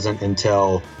 it wasn't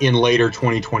until in later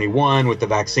 2021 with the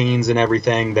vaccines and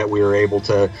everything that we were able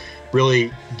to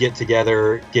really get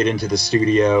together, get into the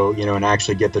studio, and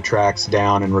actually get the tracks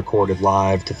down and recorded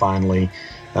live to finally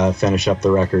finish up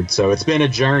the record. So it's been a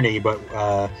journey, but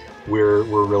we're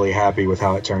really happy with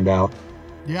how it turned out.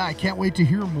 Yeah, I can't wait to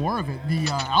hear more of it. The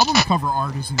album cover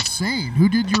art is insane. Who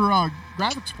did your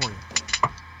graphics for you?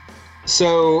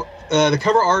 So the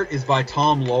cover art is by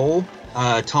Tom Lowell.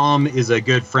 Tom is a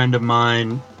good friend of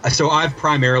mine. So I've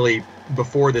primarily,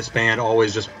 before this band,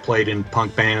 always just played in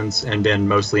punk bands and been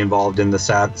mostly involved in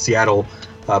the Seattle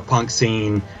punk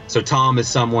scene. So Tom is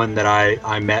someone that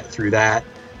I met through that.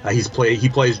 He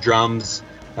plays drums.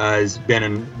 Was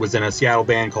in a Seattle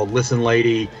band called Listen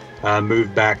Lady.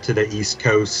 Moved back to the East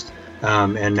Coast,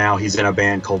 and now he's in a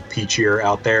band called Peachier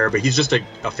out there. But he's just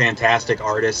a fantastic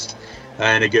artist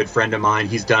and a good friend of mine.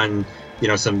 He's done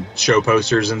some show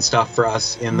posters and stuff for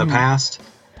us in the past.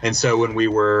 And so when we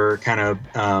were kind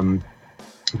of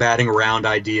batting around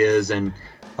ideas and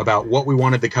about what we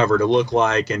wanted the cover to look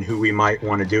like and who we might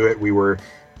want to do it, we were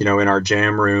in our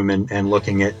jam room and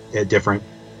looking at different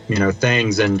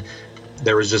things, and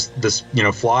there was just this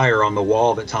flyer on the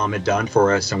wall that Tom had done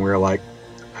for us, and we were like,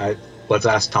 let's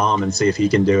ask Tom and see if he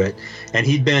can do it. And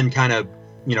he'd been kind of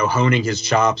honing his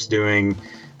chops doing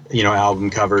album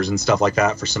covers and stuff like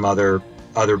that for some other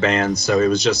bands, so it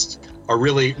was just a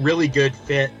really, really good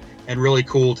fit and really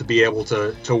cool to be able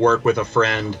to work with a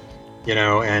friend,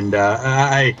 and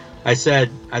I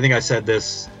think I said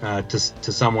this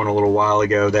to someone a little while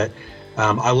ago that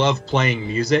I love playing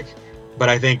music, but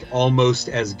I think almost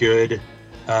as good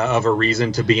of a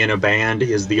reason to be in a band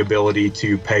is the ability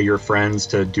to pay your friends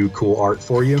to do cool art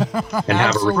for you and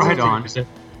have a Right on.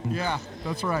 Yeah,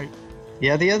 that's right.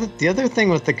 Yeah, the other thing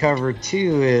with the cover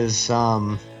too is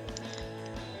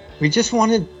we just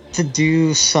wanted to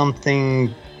do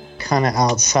something kind of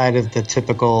outside of the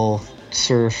typical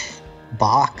surf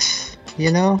box,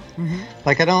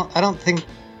 Like I don't think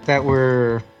that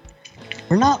we're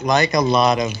not like a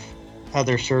lot of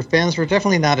other surf bands. We're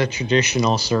definitely not a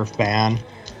traditional surf band,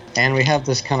 and we have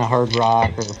this kind of hard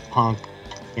rock or punk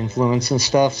influence and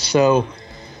stuff. So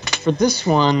for this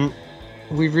one,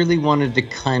 we really wanted to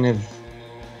kind of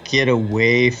get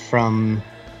away from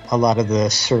a lot of the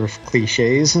surf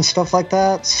cliches and stuff like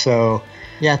that. So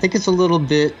yeah, I think it's a little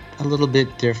bit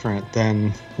different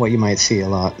than what you might see a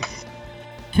lot.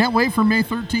 Can't wait for May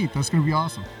 13th. That's going to be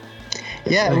awesome.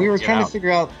 Yeah, we were trying to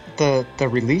figure out the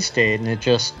release date, and it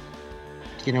just,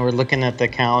 we're looking at the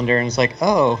calendar, and it's like,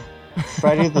 oh,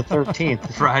 Friday the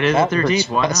 13th. Friday the 13th,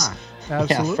 why not?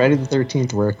 Absolutely. Yeah, Friday the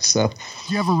 13th works. So, do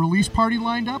you have a release party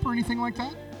lined up or anything like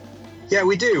that? Yeah,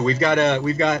 we do. We've got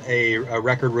a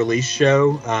record release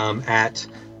show at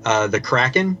the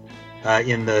Kraken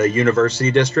in the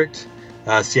University District,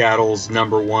 Seattle's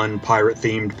 #1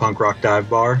 pirate-themed punk rock dive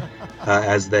bar,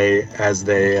 as they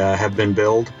have been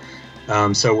billed.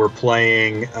 So we're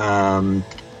playing.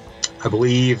 I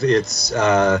believe it's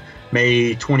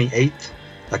May 28th,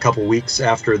 a couple weeks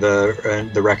after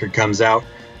the record comes out,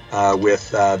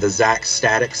 with the Zach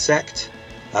Static Sect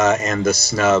and the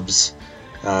Snubs,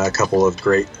 a couple of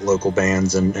great local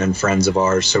bands and friends of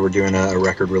ours. So we're doing a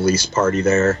record release party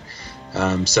there.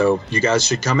 So you guys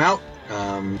should come out,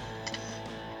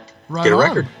 Right get a on.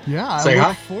 record. Yeah, Say I hi.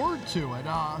 look forward to it.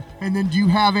 And then do you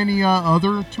have any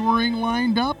other touring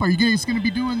lined up? Are you guys going to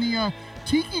be doing the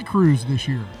Tiki Cruise this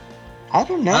year? I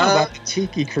don't know about the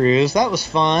Tiki Cruise. That was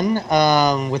fun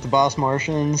with the Boss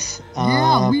Martians.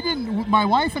 Yeah, we didn't. My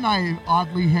wife and I,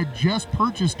 oddly, had just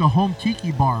purchased a home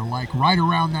tiki bar, like right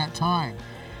around that time,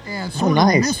 and sort of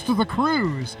missed the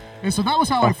cruise. And so that was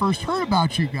how I first heard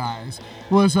about you guys.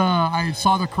 Was I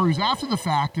saw the cruise after the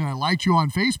fact, and I liked you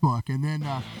on Facebook. And then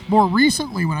more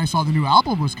recently, when I saw the new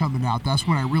album was coming out, that's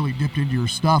when I really dipped into your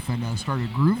stuff and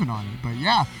started grooving on it. But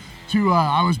yeah.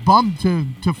 I was bummed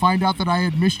to find out that I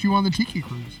had missed you on the Tiki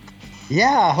Cruise.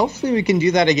 Yeah, hopefully we can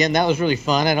do that again. That was really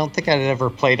fun. I don't think I'd ever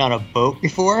played on a boat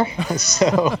before,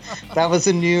 so that was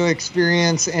a new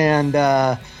experience. And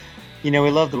we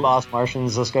love the Boss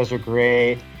Martians. Those guys are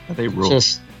great. They rule.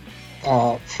 Just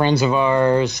friends of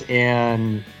ours,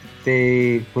 and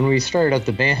when we started up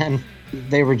the band,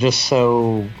 they were just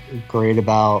so great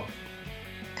about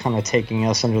kind of taking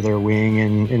us under their wing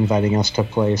and inviting us to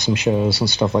play some shows and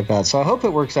stuff like that. So I hope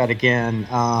it works out again.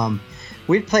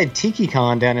 We played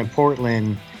TikiCon down in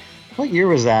Portland. What year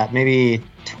was that? Maybe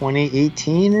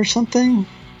 2018 or something?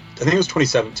 I think it was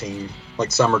 2017,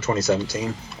 like summer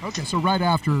 2017. Okay, so right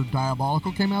after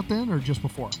Diabolical came out then, or just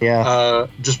before? Yeah.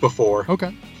 Just before.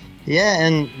 Okay. Yeah,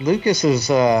 and Lucas is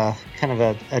kind of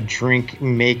a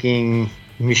drink-making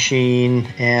machine,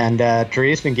 and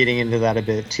Dre's been getting into that a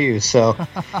bit too, so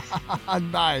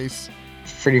nice.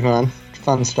 Pretty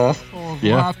fun stuff. Well,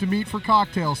 we'll have to meet for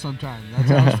cocktails sometime. That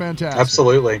sounds fantastic.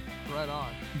 Absolutely. Right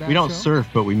on. We don't surf,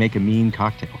 but we make a mean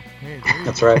cocktail. Hey, there you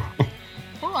That's go. right.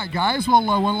 All right, guys. Well,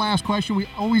 one last question. We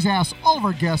always ask all of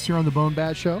our guests here on the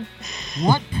BoneBat Show.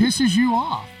 What pisses you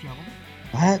off, gentlemen?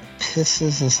 What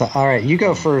pisses us off? All right, you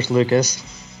go first, Lucas.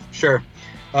 Sure.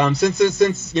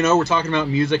 Since we're talking about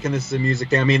music and this is a music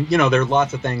day, I mean, there are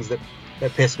lots of things that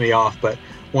piss me off, but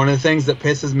one of the things that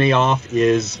pisses me off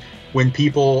is when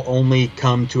people only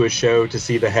come to a show to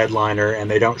see the headliner and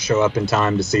they don't show up in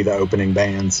time to see the opening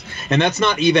bands. And that's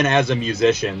not even as a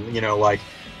musician,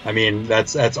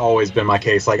 that's always been my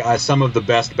case. Some of the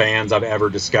best bands I've ever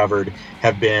discovered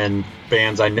have been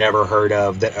bands I never heard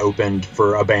of that opened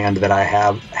for a band that I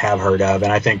have heard of.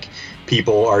 And I think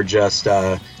people are just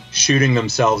shooting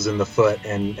themselves in the foot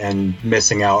and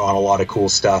missing out on a lot of cool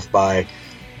stuff by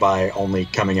only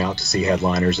coming out to see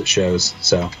headliners at shows.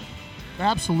 So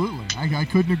Absolutely. I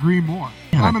couldn't agree more.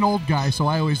 Yeah. I'm an old guy, so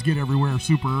I always get everywhere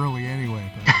super early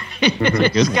anyway.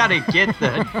 Just got to get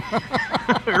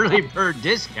the early bird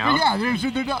discount. Yeah,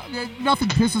 nothing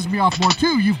pisses me off more,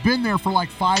 too. You've been there for like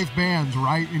 5 bands,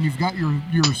 right? And you've got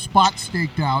your spot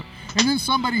staked out. And then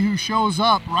somebody who shows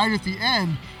up right at the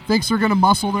end thinks they're going to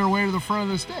muscle their way to the front of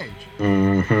the stage.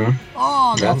 Mm-hmm.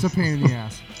 Oh, that's a pain in the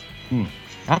ass.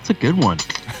 That's a good one.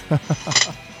 I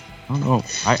don't know.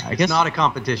 I It's guess not a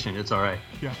competition. It's all right.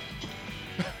 Yeah.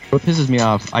 what pisses me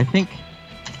off, I think,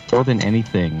 more than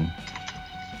anything,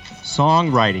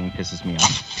 songwriting pisses me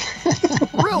off.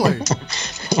 Really?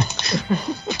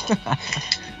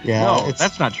 Yeah, No,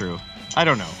 that's not true. I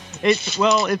don't know. It's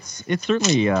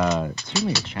certainly a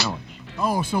challenge.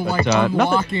 Oh, so But, like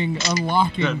unlocking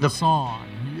the song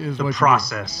is The what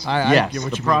process. You mean. I Yes, get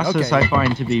what the you process mean. Okay. I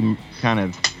find to be kind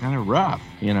of rough,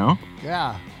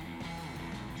 Yeah.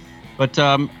 But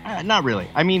not really.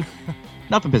 I mean,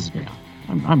 nothing pisses me off.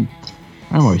 I'm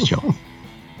always chill.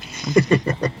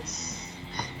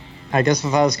 I guess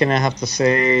if I was going to have to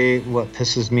say what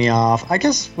pisses me off, I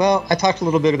talked a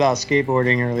little bit about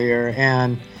skateboarding earlier,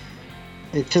 and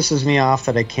it pisses me off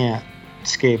that I can't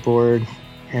skateboard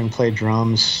and play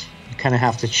drums. You kind of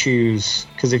have to choose,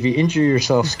 because if you injure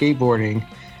yourself skateboarding,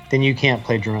 then you can't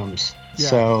play drums. Yeah.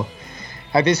 So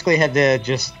I basically had to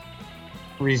just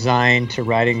resign to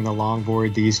riding the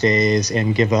longboard these days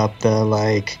and give up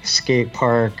the skate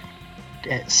park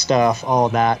stuff, all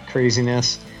that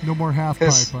craziness. No more half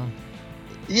pipe, huh?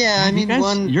 Yeah, I mean,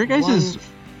 your guys one is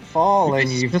fall your and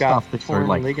guys' you've pissed got off that are, torn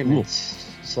like, ligaments.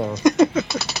 So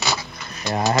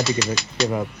yeah, I had to give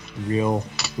up real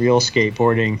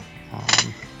skateboarding.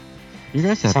 You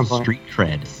guys have Some point. street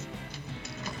cred.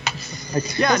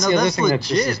 That's the other thing that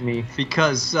pisses me.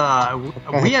 Because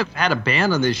we have had a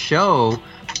band on this show,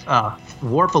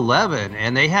 Warp 11,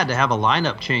 and they had to have a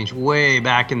lineup change way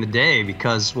back in the day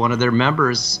because one of their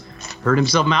members hurt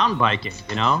himself mountain biking.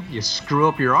 You screw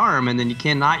up your arm, and then you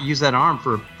cannot use that arm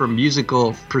for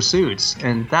musical pursuits,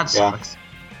 and that sucks.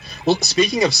 Well,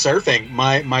 speaking of surfing,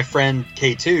 my friend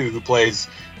K2, who plays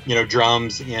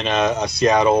drums in a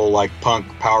Seattle punk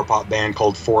power pop band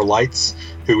called Four Lights,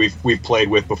 who we've played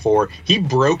with before, he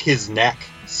broke his neck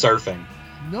surfing.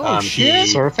 No shit.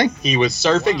 Surfing? He was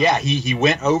surfing. Wow. Yeah, he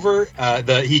went over.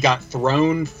 He got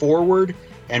thrown forward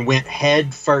and went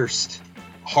head first,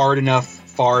 hard enough,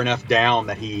 far enough down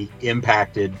that he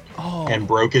impacted and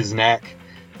broke his neck.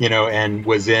 And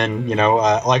was in.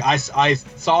 I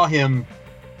saw him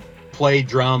play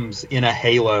drums in a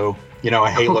halo. A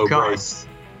halo brace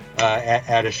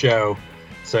at a show.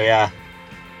 So yeah,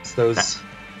 it's those.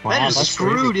 That is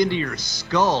screwed into your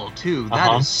skull too.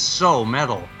 That is so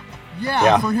metal.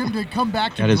 Yeah, for him to come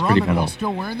back to That is pretty drumming while metal.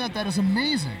 still wearing that is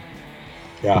amazing.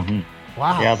 Yeah. Mm-hmm.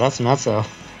 Wow. Yeah, that's nuts though.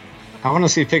 I want to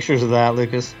see pictures of that,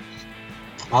 Lucas.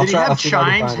 Did he have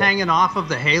shines hanging off of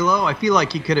the halo? I feel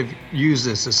like he could have used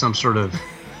this as some sort of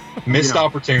missed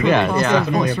opportunity. Yeah, It's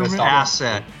definitely a missed opportunity.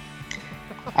 asset.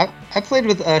 I played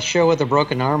with a show with a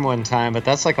broken arm one time, but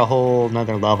that's like a whole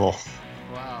nother level.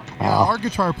 Wow. Yeah, our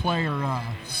guitar player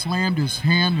slammed his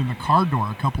hand in a car door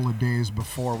a couple of days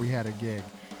before we had a gig.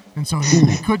 And so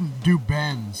he couldn't do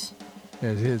bends.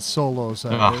 His solos.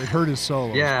 It hurt his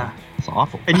solos. Yeah. It's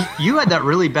awful. And you had that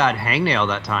really bad hangnail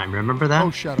that time. Remember that?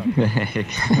 Oh, shut up.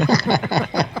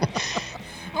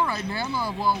 All right, man.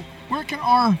 Well, where can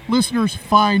our listeners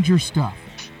find your stuff?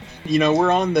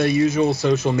 We're on the usual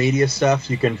social media stuff.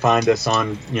 You can find us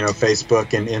on,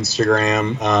 Facebook and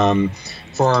Instagram.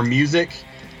 For our music,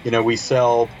 we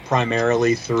sell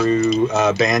primarily through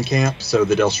Bandcamp, so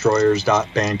the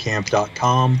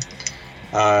DELSTROYERS.bandcamp.com.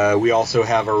 We also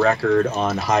have a record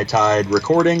on High Tide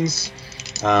Recordings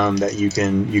that you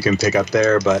can pick up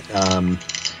there. But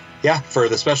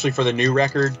especially for the new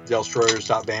record,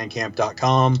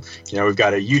 DELSTROYERS.bandcamp.com. We've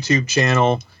got a YouTube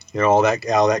channel. all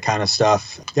that kind of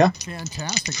stuff. Yeah.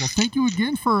 Fantastic. Well, thank you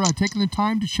again for taking the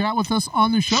time to chat with us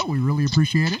on the show. We really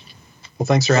appreciate it. Well,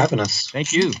 thanks for having us.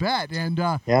 Thank you. You bet. And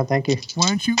Yeah, thank you. why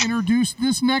don't you introduce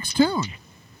this next tune?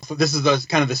 So this is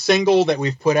the single that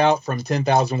we've put out from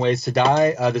 10,000 Ways to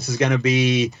Die. This is going to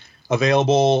be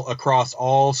available across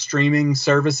all streaming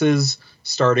services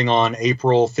starting on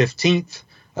April 15th.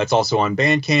 It's also on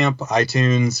Bandcamp,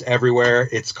 iTunes, everywhere.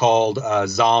 It's called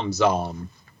Zom Zom.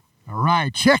 All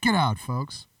right, check it out,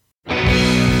 folks.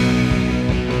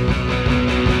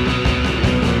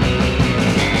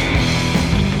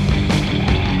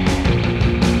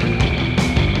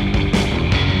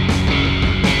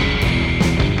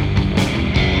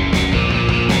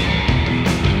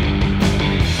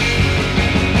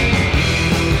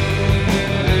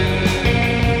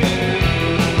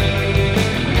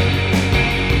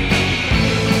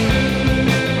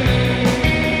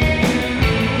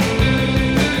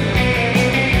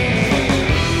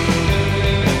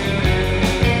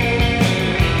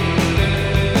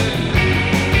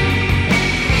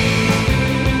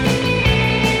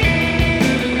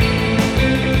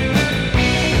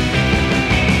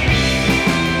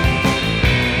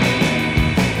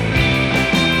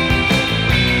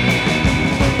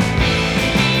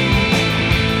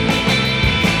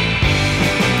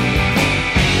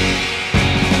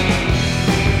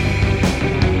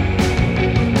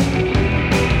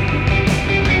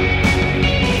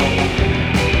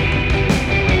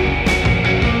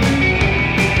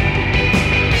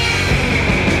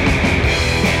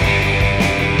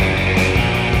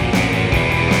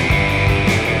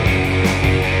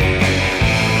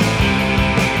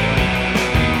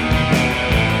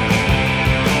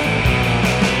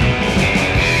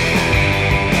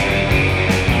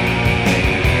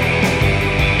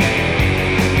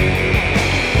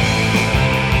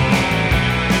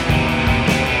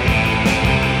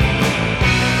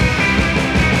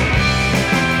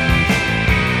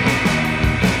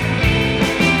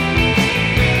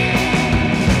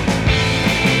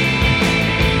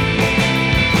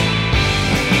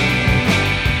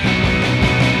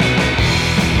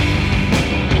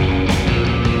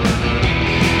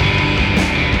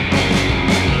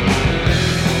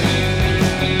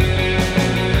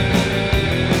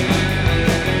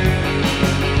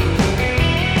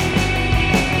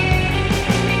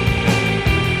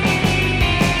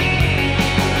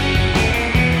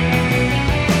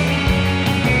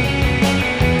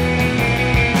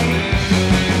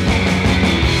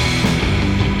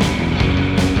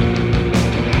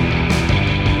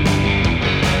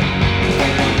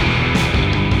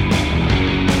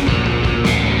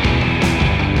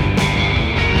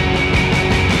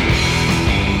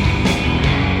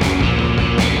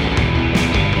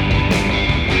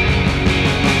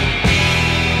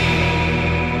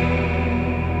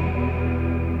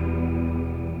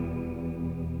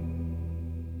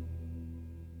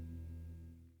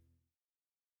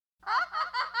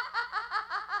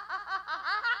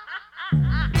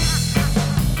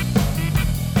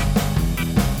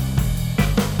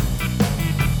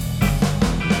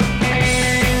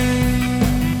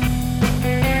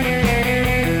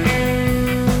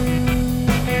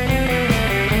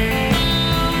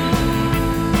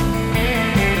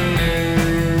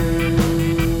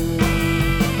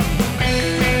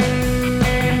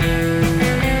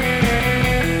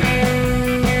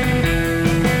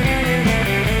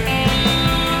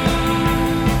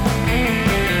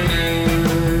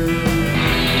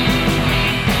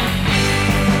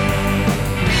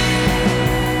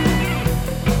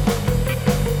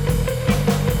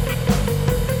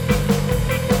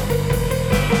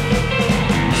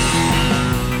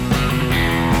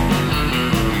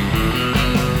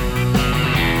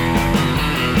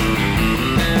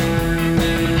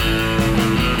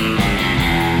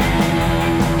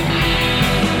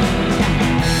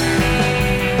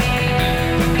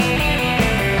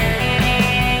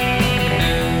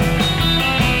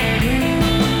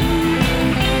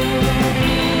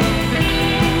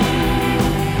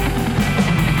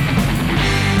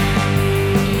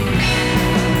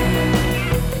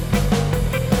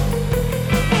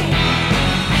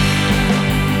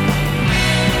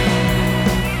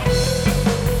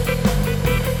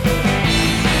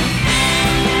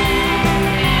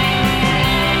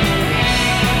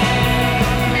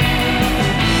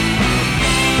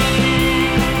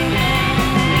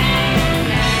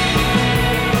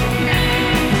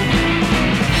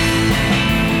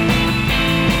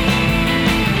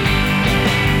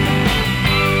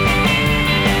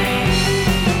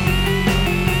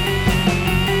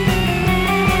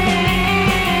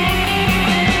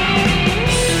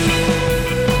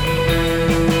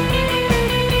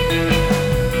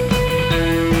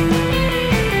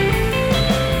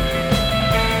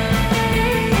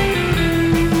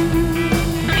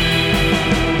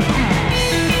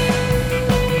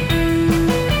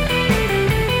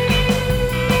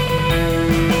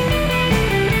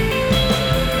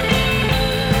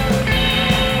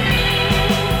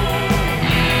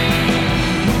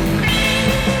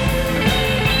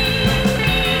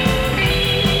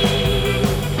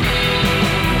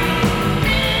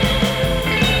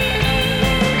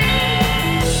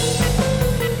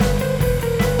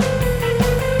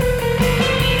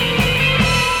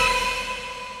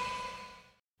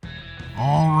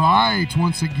 right,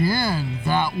 once again,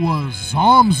 that was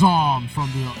Zom Zom from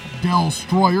the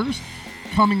DELSTROYERS,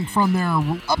 coming from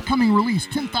their upcoming release,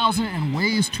 10,000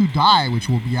 Ways to Die, which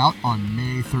will be out on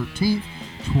May 13th,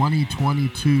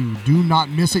 2022. Do not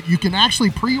miss it. You can actually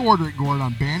pre-order it, Gord,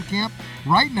 on Bandcamp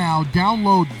right now.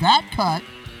 Download that cut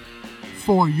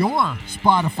for your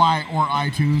Spotify or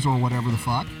iTunes or whatever the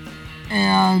fuck,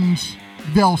 and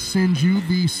they'll send you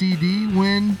the CD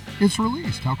when it's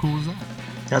released. How cool is that?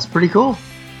 That's pretty cool.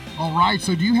 All right,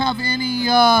 so do you have any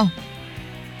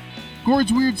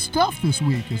Gord's Weird Stuff this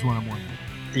week is what I'm wondering.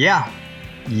 Yeah.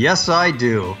 Yes, I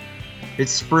do.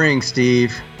 It's spring,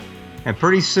 Steve. And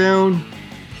pretty soon,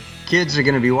 kids are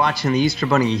going to be watching the Easter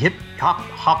Bunny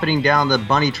hopping down the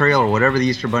bunny trail or whatever the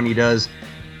Easter Bunny does,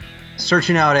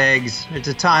 searching out eggs. It's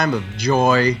a time of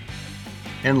joy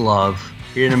and love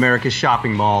in America's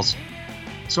shopping malls.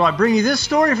 So I bring you this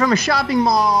story from a shopping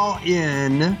mall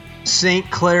in St.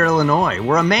 Clair, Illinois,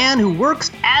 where a man who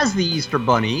works as the Easter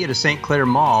Bunny at a St. Clair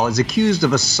mall is accused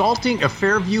of assaulting a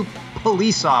Fairview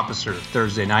police officer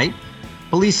Thursday night.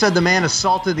 Police said the man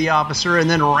assaulted the officer and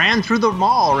then ran through the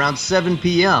mall around 7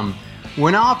 p.m.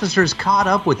 When officers caught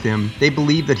up with him, they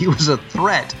believed that he was a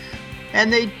threat,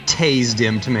 and they tased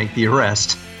him to make the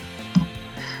arrest.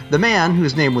 The man,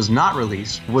 whose name was not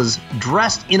released, was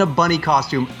dressed in a bunny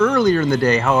costume earlier in the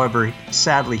day. However,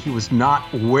 sadly, he was not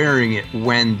wearing it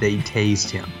when they tased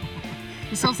him.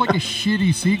 This sounds like a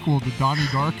shitty sequel to Donnie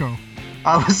Darko.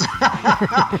 I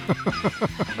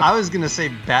was going to say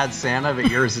Bad Santa, but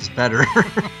yours is better.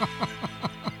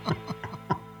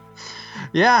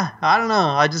 Yeah, I don't know.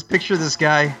 I just picture this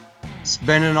guy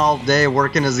spending all day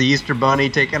working as the Easter Bunny,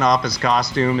 taking off his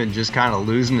costume and just kind of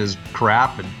losing his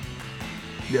crap and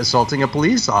assaulting a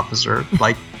police officer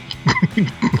like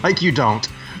you don't.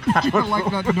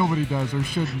 Like that nobody does or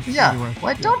shouldn't. Yeah,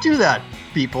 anyway. Don't do that,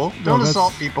 people. Don't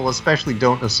assault people, especially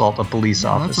don't assault a police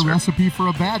officer. That's a recipe for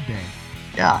a bad day.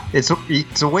 Yeah,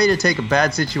 it's a way to take a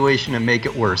bad situation and make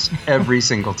it worse every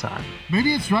single time.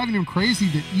 Maybe it's driving him crazy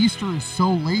that Easter is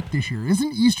so late this year.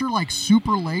 Isn't Easter like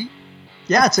super late?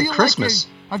 Yeah, it's at Christmas.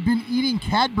 Like I've been eating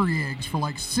Cadbury eggs for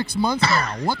like 6 months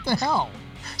now. What the hell?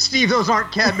 Steve, those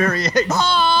aren't Cadbury eggs.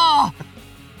 Ah!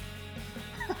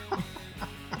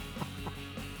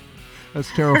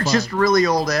 That's terrifying. They're just really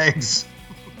old eggs.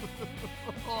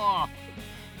 Oh,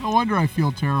 no wonder I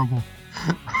feel terrible.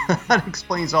 That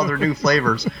explains all their new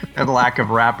flavors and lack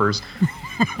of wrappers.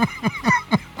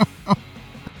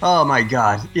 Oh my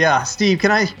God. Yeah, Steve,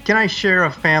 can I share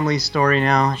a family story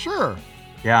now? Sure.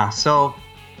 Yeah, so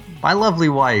my lovely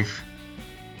wife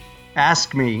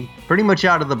asked me pretty much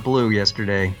out of the blue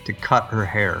yesterday to cut her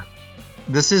hair.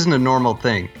 This isn't a normal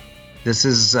thing. This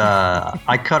is,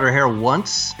 I cut her hair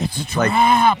once. It's a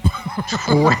trap.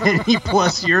 Like 20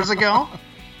 plus years ago.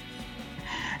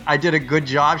 I did a good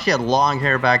job. She had long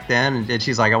hair back then, and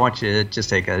she's like, I want you to just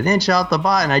take an inch out the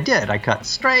butt. And I did. I cut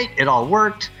straight. It all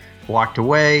worked. Walked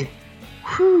away.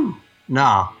 Whew.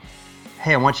 Nah.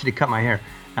 Hey, I want you to cut my hair.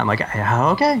 I'm like,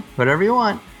 okay, whatever you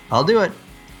want. I'll do it.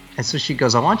 And so she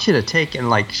goes, I want you to take,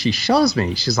 and like, she shows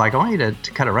me. She's like, I want you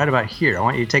to cut it right about here. I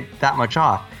want you to take that much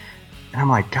off. And I'm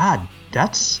like, God,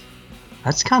 that's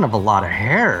kind of a lot of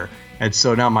hair. And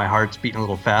so now my heart's beating a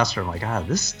little faster. I'm like,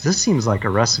 this seems like a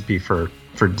recipe for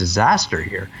disaster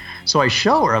here. So I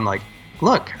show her, I'm like,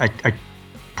 look, I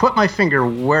put my finger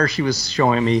where she was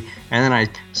showing me, and then I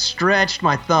stretched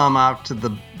my thumb out to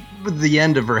the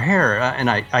end of her hair, and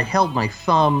I held my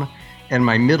thumb and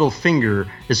my middle finger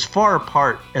as far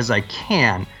apart as I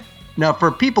can. Now, for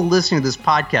people listening to this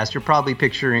podcast, you're probably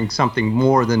picturing something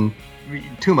more than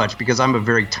too much, because I'm a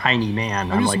very tiny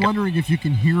man. I'm just like wondering if you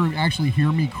can actually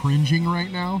hear me cringing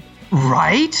right now.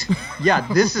 Right? Yeah,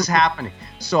 this is happening.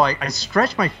 So I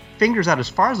stretch my fingers out as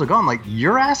far as they'll go. I'm like,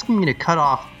 you're asking me to cut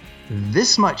off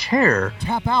this much hair?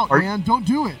 Tap out, man. Don't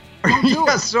do it. Don't do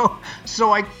yeah, it.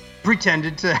 So I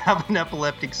pretended to have an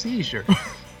epileptic seizure,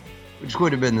 which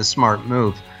would have been the smart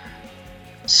move.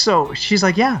 So she's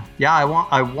like, yeah, I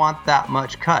want that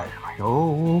much cut. I'm like,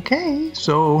 oh, okay.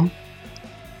 So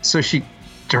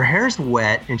her hair's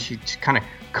wet, and she kind of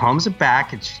combs it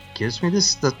back, and she gives me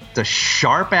the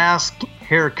sharp ass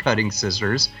hair cutting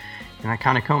scissors, and I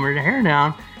kind of comb her hair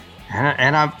down,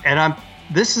 and I'm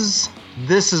this is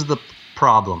the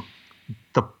problem,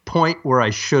 the point where I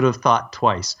should have thought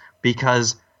twice,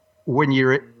 because when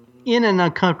you're in an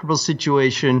uncomfortable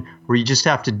situation where you just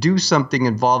have to do something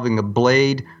involving a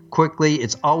blade quickly,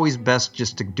 it's always best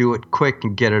just to do it quick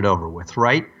and get it over with,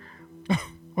 right?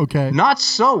 Okay. Not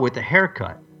so with a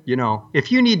haircut. You know,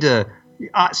 if you need to,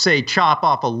 say, chop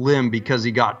off a limb because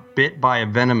he got bit by a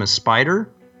venomous spider,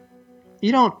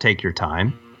 you don't take your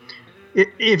time.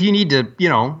 If you need to,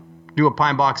 do a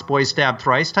pine box boy stab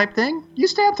thrice type thing. You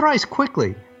stab thrice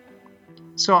quickly.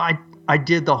 So I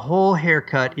did the whole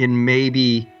haircut in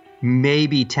maybe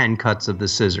 10 cuts of the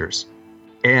scissors.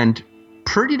 And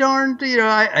pretty darn,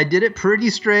 I did it pretty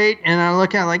straight. And I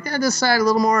look at it like, this side a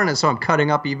little more. And so I'm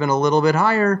cutting up even a little bit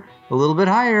higher.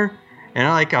 And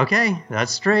I'm like, okay,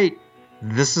 that's straight.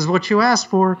 This is what you asked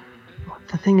for.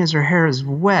 The thing is, her hair is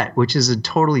wet, which is a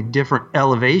totally different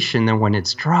elevation than when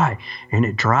it's dry. And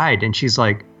it dried. And she's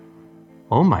like,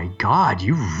 oh my God,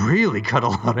 you really cut a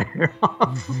lot of hair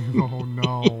off. Oh,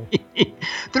 no.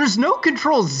 There's no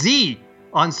Control Z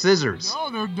on scissors.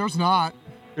 No, there's not.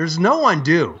 There's no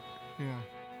undo. Yeah.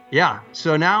 Yeah.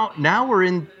 So now we're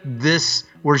in this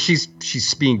where she's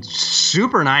being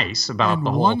super nice about and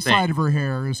the whole one thing. side of her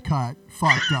hair is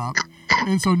fucked up.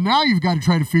 And so now you've got to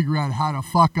try to figure out how to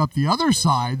fuck up the other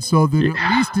side so that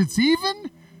at least it's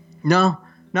even? No,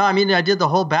 I mean, I did the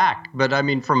whole back, but I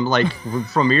mean from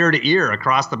ear to ear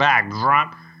across the back.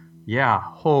 Yeah.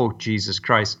 Oh, Jesus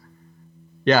Christ.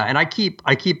 Yeah, and I keep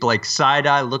like side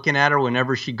eye looking at her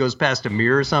whenever she goes past a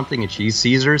mirror or something and she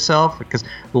sees herself, because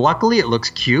luckily it looks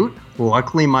cute.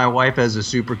 Luckily my wife has a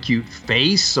super cute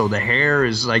face, so the hair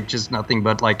is like just nothing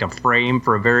but like a frame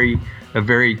for a very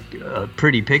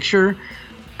pretty picture.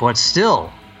 But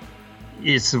still,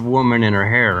 it's a woman in her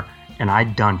hair, and I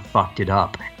done fucked it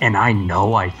up, and I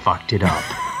know I fucked it up.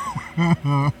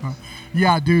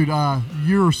 Yeah, dude,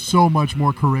 you're so much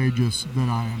more courageous than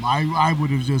I am. I would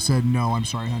have just said, no, I'm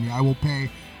sorry, honey. I will pay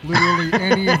literally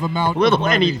any amount of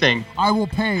money. Anything. I will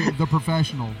pay the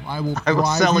professional. I will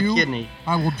sell a kidney.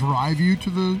 I will drive you to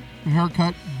the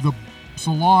haircut, the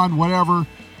salon, whatever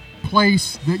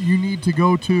place that you need to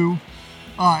go to,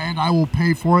 and I will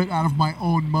pay for it out of my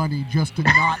own money just to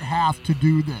not have to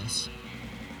do this.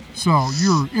 So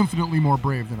you're infinitely more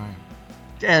brave than I am.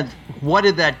 And what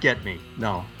did that get me?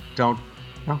 No. Don't.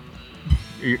 No.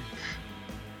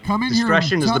 Come in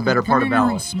Discretion here. is the better part of valor. Come in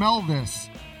here and smell this.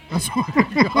 That's what I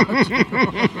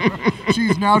got.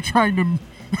 She's now trying to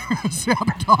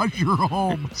sabotage your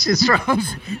home. She's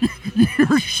because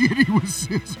you're shitty with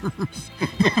scissors.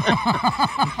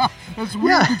 It's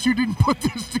weird that you didn't put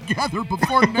this together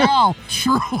before now,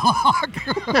 Sherlock.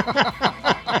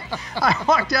 I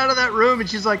walked out of that room and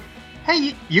she's like,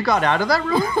 hey, you got out of that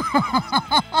room?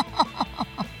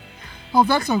 Oh,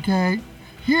 that's okay.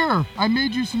 Here, I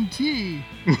made you some tea.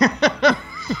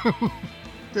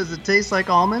 Does it taste like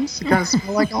almonds? It kind of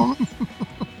smell like almonds?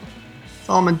 It's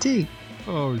almond tea.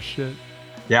 Oh, shit.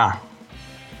 Yeah.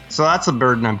 So that's a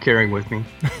burden I'm carrying with me.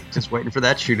 Just waiting for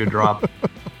that shoe to drop.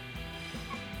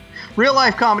 Real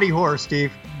life comedy horror,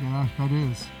 Steve. Yeah, that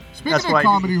is. Speaking of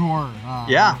comedy horror,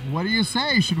 what do you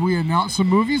say? Should we announce some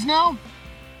movies now?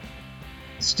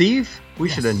 Steve, we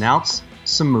should announce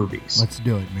some movies. Let's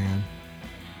do it, man.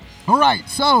 All right,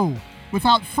 so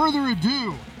without further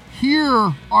ado,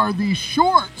 here are the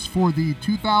shorts for the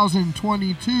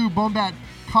 2022 BoneBat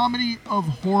Comedy of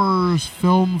Horrors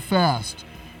Film Fest.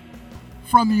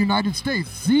 From the United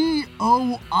States,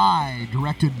 ZOI,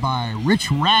 directed by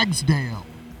Rich Ragsdale.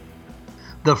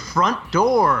 The Front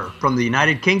Door, from the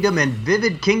United Kingdom and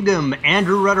Vivid Kingdom,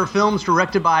 Andrew Rudder Films,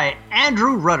 directed by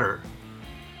Andrew Rudder.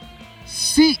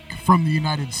 Seek, from the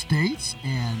United States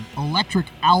and Electric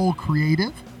Owl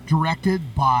Creative,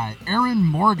 directed by Aaron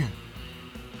Morgan.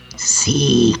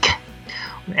 Seek.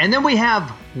 And then we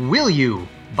have Will You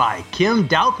by Kim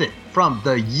Douthit from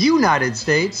the United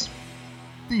States.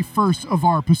 The first of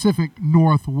our Pacific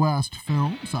Northwest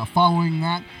films. Following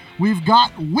that, we've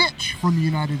got Witch from the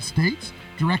United States,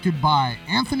 directed by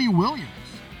Anthony Williams.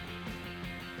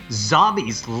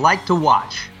 Zombies Like to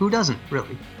Watch. Who doesn't,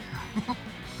 really?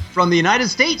 From the United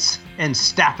States and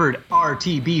Stafford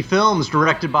RTB Films,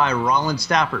 directed by Roland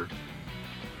Stafford.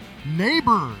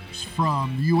 Neighbors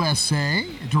from the USA,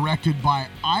 directed by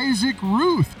Isaac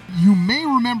Ruth. You may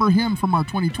remember him from our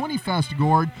 2020 Fest,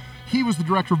 Gord. He was the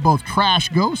director of both Trash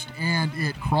Ghost and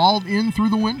It Crawled In Through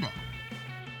the Window.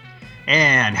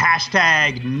 And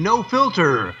hashtag No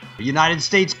Filter, United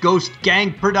States Ghost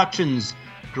Gang Productions,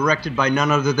 directed by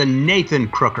none other than Nathan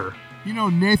Crooker. You know,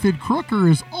 Nathan Crooker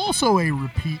is also a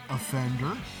repeat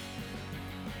offender.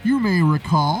 You may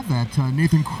recall that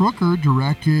Nathan Crooker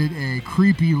directed a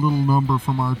creepy little number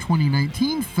from our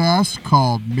 2019 Fest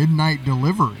called Midnight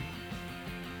Delivery.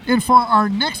 And for our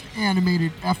next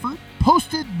animated effort,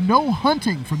 Posted No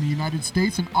Hunting from the United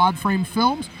States and Odd Frame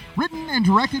Films, written and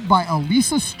directed by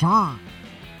Elisa Stern.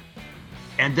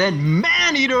 And then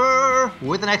Maneater,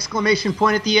 with an exclamation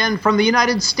point at the end, from the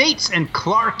United States and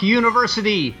Clark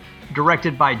University,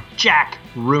 directed by Jack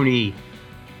Rooney.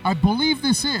 I believe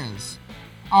this is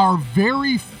our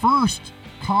very first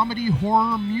comedy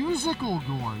horror musical,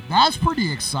 Gord. That's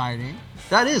pretty exciting.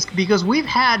 That is, because we've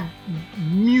had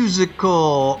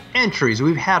musical entries.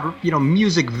 We've had,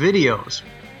 music videos.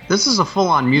 This is a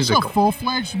full-on musical. It's a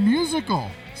full-fledged musical.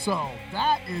 So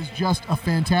that is just a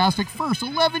fantastic first.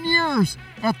 11 years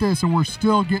at this, and we're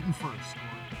still getting first.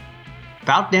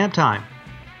 About damn time.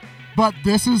 But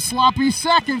this is sloppy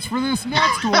seconds for this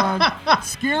next one.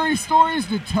 Scary Stories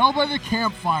to Tell by the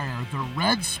Campfire, The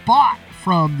Red Spot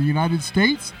from the United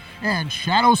States, and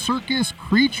Shadow Circus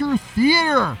Creature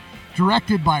Theater,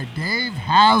 directed by Dave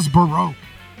Hasbrook.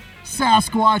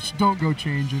 Sasquatch, don't go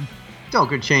changing. Don't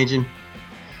go changing.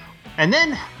 And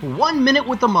then 1 Minute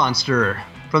with the Monster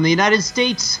from the United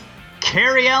States,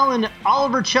 Carrie Allen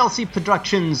Oliver Chelsea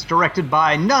Productions, directed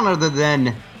by none other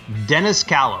than Dennis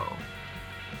Callow.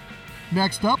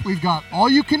 Next up, we've got All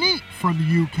You Can Eat from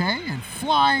the UK and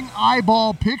Flying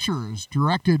Eyeball Pictures,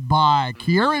 directed by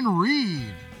Kieran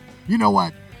Reid. You know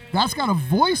what? That's got a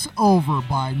voiceover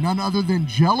by none other than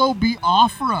Jello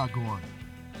Biafra, Gord.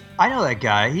 I know that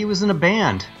guy. He was in a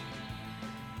band.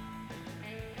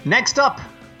 Next up,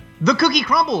 The Cookie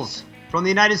Crumbles from the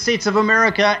United States of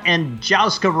America and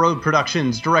Jouska Road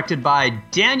Productions, directed by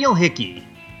Daniel Hickey.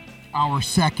 Our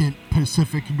second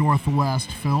Pacific Northwest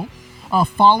film.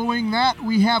 Following that,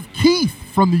 we have Keith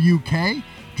from the UK,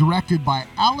 directed by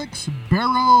Alex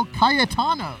Barrow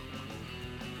Cayetano.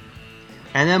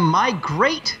 And then My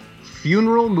Great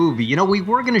Funeral Movie. We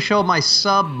were going to show my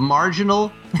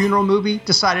sub-marginal funeral movie.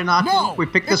 Decided not to. We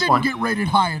picked this one. It didn't get rated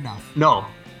high enough. No.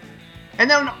 And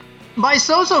then My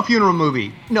So-So Funeral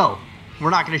Movie. No, we're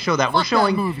not going to show that. Fuck we're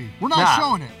showing that movie. We're not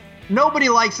showing it. Nobody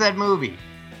likes that movie.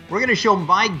 We're going to show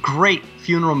My Great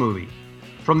Funeral Movie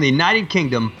from the United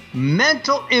Kingdom,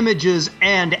 Mental Images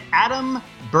and Adam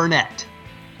Burnett.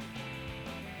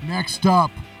 Next up,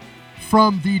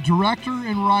 from the director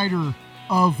and writer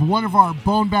of one of our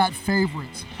BoneBat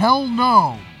favorites, Hell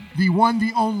No, the one,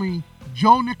 the only,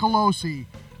 Joe Nicolosi,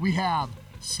 we have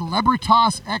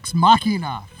Celebritas Ex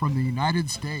Machina from the United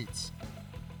States.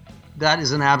 That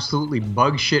is an absolutely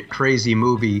bug shit crazy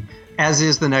movie, as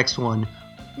is the next one,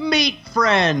 Meat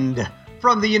Friend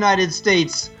from the United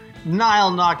States, Nile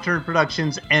Nocturne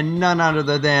Productions, and none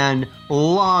other than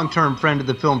long-term friend of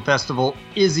the film festival,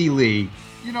 Izzy Lee.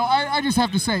 I just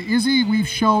have to say, Izzy, we've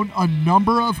shown a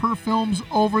number of her films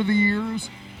over the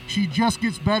years. She just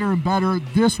gets better and better.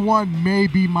 This one may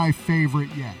be my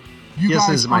favorite yet. You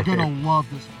guys are going to love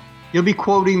this film. You'll be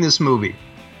quoting this movie.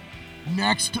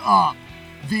 Next up,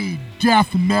 the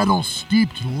death metal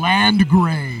steeped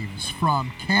Landgraves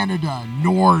from Canada,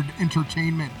 Nord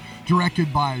Entertainment,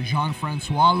 directed by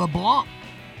Jean-Francois Leblanc.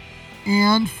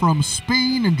 And from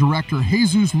Spain and director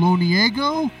Jesus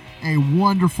Loniego, a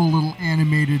wonderful little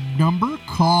animated number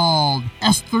called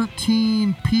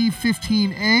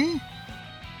S13P15A.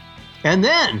 And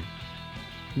then,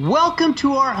 Welcome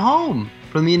to Our Home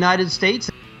from the United States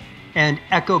and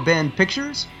Echo Bend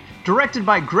Pictures, directed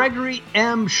by Gregory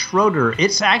M. Schroeder.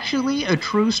 It's actually a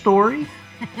true story.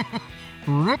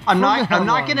 I'm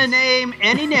not going to name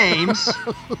any names.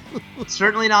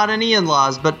 Certainly not any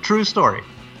in-laws, but true story.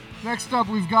 Next up,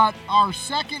 we've got our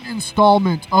second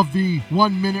installment of the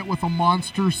 1 Minute with a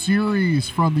Monster series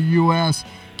from the U.S.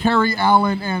 Carrie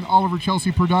Allen and Oliver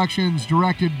Chelsea Productions,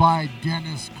 directed by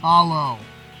Dennis Callow.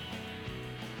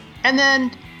 And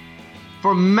then,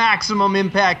 for maximum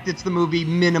impact, it's the movie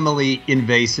Minimally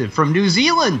Invasive from New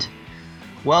Zealand.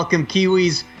 Welcome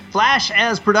Kiwis, Flash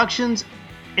as Productions,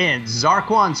 and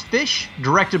Zarquan's Fish,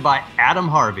 directed by Adam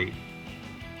Harvey.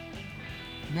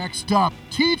 Next up,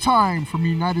 Tea Time from the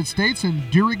United States and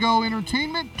Dirigo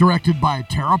Entertainment, directed by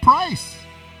Tara Price.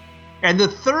 And the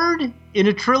third in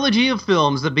a trilogy of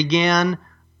films that began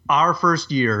our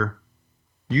first year.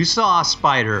 You saw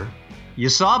Spider, you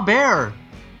saw Bear.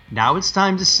 Now it's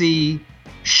time to see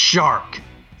Shark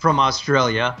from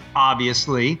Australia,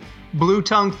 obviously, Blue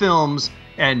Tongue Films,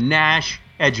 and Nash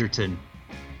Edgerton.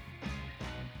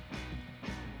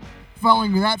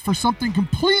 Following that, for something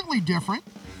completely different,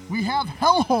 we have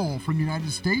Hellhole from the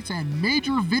United States and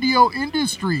Major Video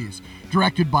Industries,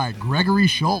 directed by Gregory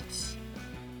Schultz.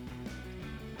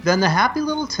 Then The Happy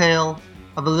Little Tale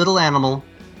of a Little Animal,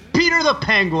 Peter the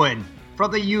Penguin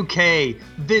from the UK,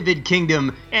 Vivid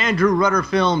Kingdom, Andrew Rudder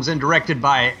Films, and directed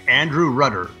by Andrew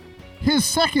Rudder. His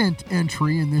second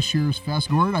entry in this year's Fest,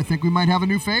 Gord. I think we might have a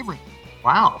new favorite.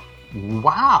 Wow.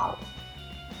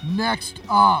 Next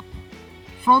up,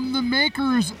 from the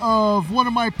makers of one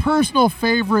of my personal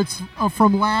favorites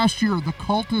from last year, The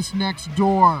Cultist Next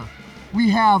Door, we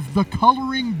have The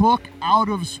Coloring Book Out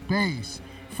of Space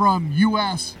from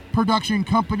U.S. production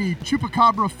company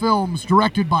Chupacabra Films,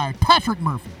 directed by Patrick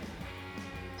Murphy.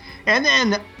 And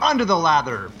then Under the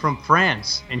Lather from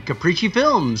France and Capricci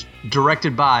Films,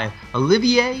 directed by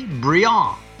Olivier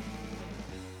Briand.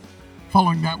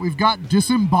 Following that, we've got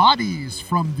Disembodies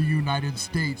from the United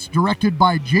States, directed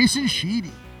by Jason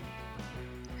Sheedy.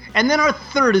 And then our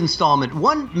third installment,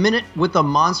 1 Minute with a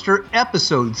Monster,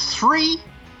 Episode 3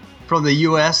 from the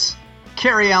U.S.,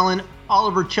 Carrie Allen,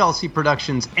 Oliver Chelsea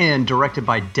Productions, and directed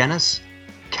by Dennis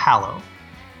Callow.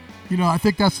 You know, I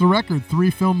think that's the record.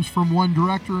 3 films from one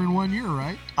director in 1 year,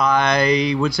 right?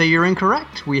 I would say you're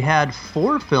incorrect. We had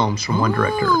 4 films from one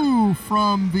director. Ooh,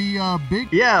 from the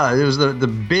big... Yeah, it was the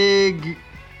big,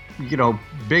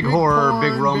 big horror,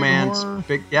 big romance,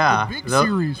 big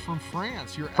series from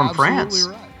France. You're from absolutely France.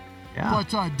 Right. Yeah.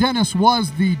 But Dennis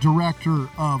was the director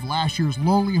of last year's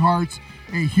Lonely Hearts,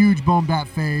 a huge BoneBat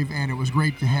fave, and it was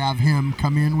great to have him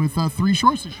come in with 3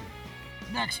 shorts this year.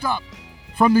 Next up,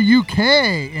 from the UK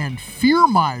and Fear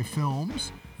My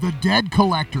Films, The Dead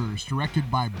Collectors, directed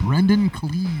by Brendan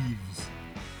Cleaves.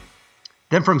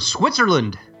 Then from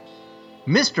Switzerland,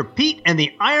 Mr. Pete and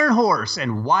the Iron Horse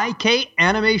and YK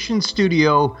Animation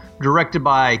Studio, directed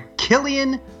by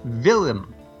Killian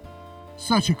Willem.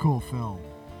 Such a cool film.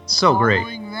 So great.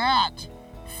 Following that,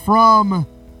 from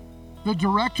the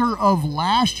director of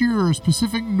last year's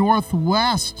Pacific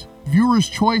Northwest Viewer's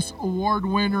Choice Award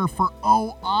winner for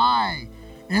OI,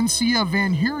 Encia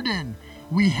Van Heerden,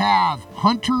 we have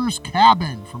Hunter's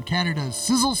Cabin from Canada's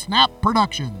Sizzle Snap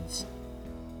Productions.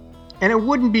 And it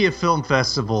wouldn't be a film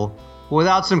festival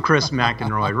without some Chris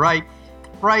McEnroy, right?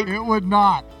 Right? It would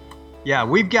not. Yeah,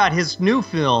 we've got his new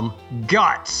film,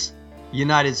 Guts,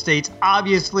 United States.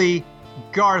 Obviously,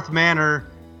 Garth Manor,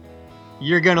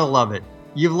 you're going to love it.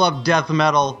 You've loved death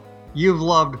metal. You've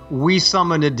loved We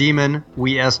Summoned a Demon,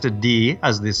 We Est a D,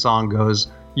 as the song goes.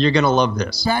 You're going to love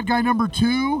this. Bad guy number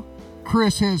 2,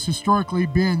 Chris has historically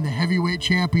been the heavyweight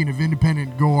champion of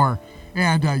independent gore,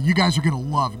 and you guys are going to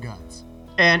love Guts.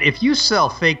 And if you sell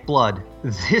fake blood,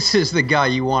 this is the guy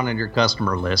you want on your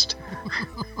customer list.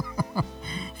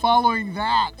 Following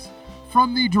that,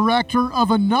 from the director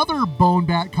of another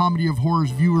BoneBat Comedy of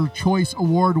Horrors Viewer Choice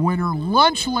Award winner,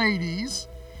 Lunch Ladies,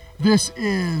 this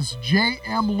is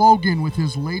J.M. Logan with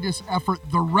his latest effort,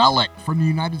 The Relic, from the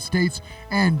United States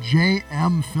and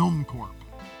J.M. Film Corp.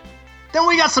 Then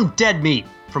we got some Dead Meat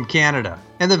from Canada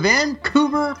and the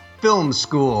Vancouver Film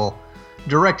School,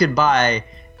 directed by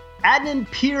Adnan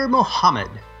Pir Mohammed.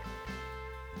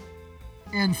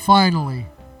 And finally,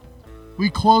 we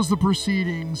close the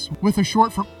proceedings with a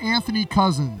short from Anthony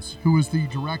Cousins, who is the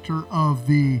director of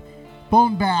the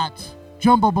BoneBat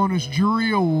Jumbo Bonus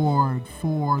Jury Award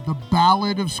for The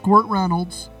Ballad of Squirt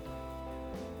Reynolds,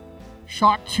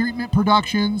 Shock Treatment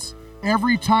Productions,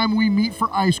 Every Time We Meet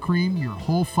for Ice Cream, Your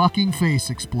Whole Fucking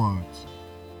Face Explodes.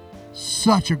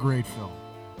 Such a great film.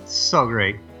 So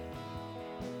great.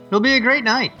 It'll be a great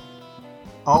night.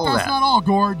 All but that's not all,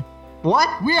 Gord.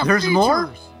 What? We have There's features.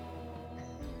 more?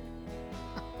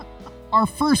 Our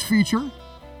first feature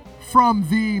from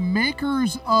the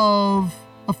makers of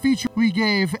a feature we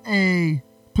gave a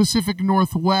Pacific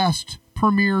Northwest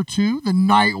premiere to, The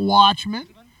Night Watchman.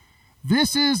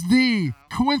 This is the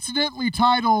coincidentally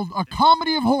titled A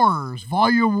Comedy of Horrors,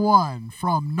 Volume 1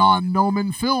 from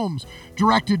Non-Nomen Films,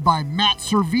 directed by Matt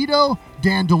Servito,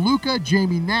 Dan DeLuca,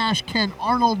 Jamie Nash, Ken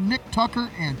Arnold, Nick Tucker,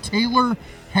 and Taylor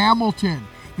Hamilton.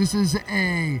 This is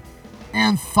a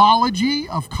anthology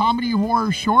of comedy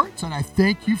horror shorts, and I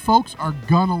think you folks are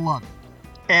gonna love it.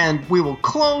 And we will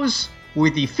close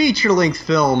with the feature-length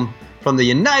film from the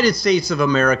United States of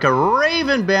America,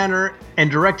 Raven Banner,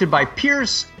 and directed by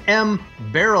Pierce M.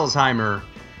 Barrelsheimer.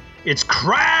 It's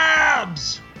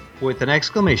Crabs! With an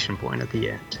exclamation point at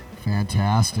the end.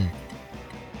 Fantastic.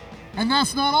 And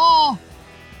that's not all.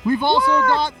 We've also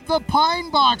got the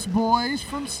Pine Box Boys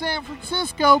from San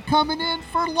Francisco coming in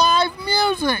for live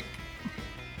music.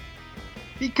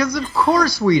 Because of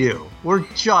course we do. We're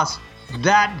just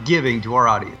that giving to our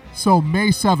audience. So May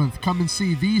 7th, come and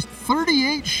see these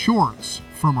 38 shorts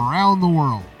from around the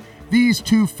world. These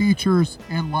 2 features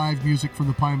and live music from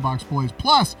the Pine Box Boys.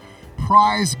 Plus,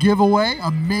 prize giveaway,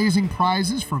 amazing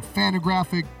prizes from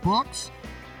Fantagraphic Books,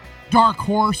 Dark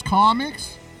Horse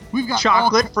Comics. We've got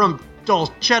chocolate from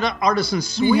Dolcetta Artisan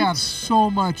Sweets. We have so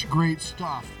much great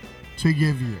stuff to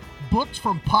give you. Books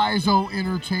from Paizo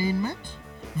Entertainment.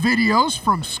 Videos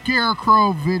from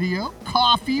Scarecrow Video.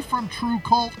 Coffee from True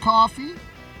Cult Coffee.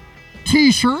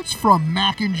 T-shirts from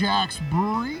Mac and Jack's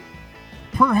Brewery.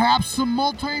 Perhaps some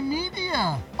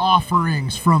multimedia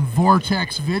offerings from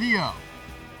Vortex Video.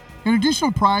 An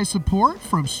additional prize support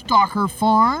from Stalker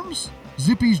Farms,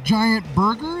 Zippy's Giant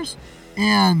Burgers,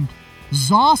 and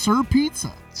Zosser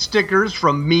Pizza. Stickers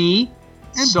from me,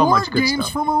 And so board much good games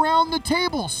stuff. from around the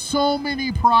table. So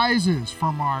many prizes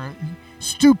from our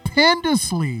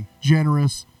stupendously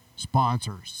generous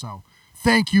sponsors. So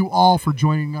thank you all for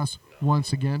joining us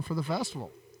once again for the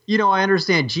festival. You know, I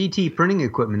understand GT Printing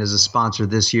Equipment is a sponsor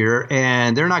this year,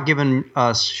 and they're not giving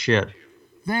us shit.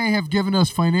 They have given us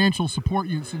financial support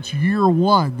since year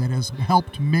one that has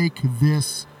helped make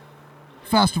this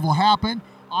festival happen.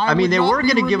 I mean, they were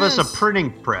going to give us a remiss-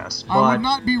 printing press, I would but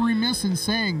not be remiss in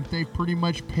saying they pretty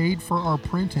much paid for our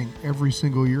printing every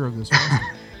single year of this festival.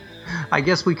 I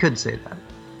guess we could say that.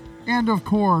 And of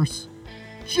course,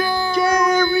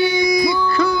 Jerry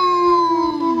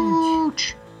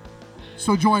Cooch!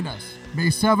 So join us May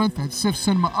 7th at SIF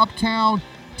Cinema Uptown.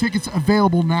 Tickets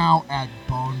available now at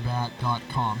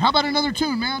bonebat.com. How about another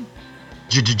tune, man?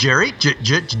 Jerry?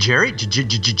 Jerry?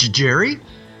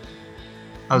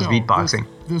 I was No, beatboxing.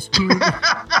 This tune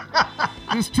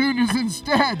this tune is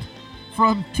instead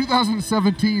from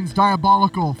 2017's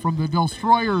Diabolical from the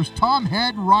Destroyers. Tom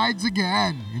Head Rides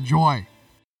Again. Enjoy.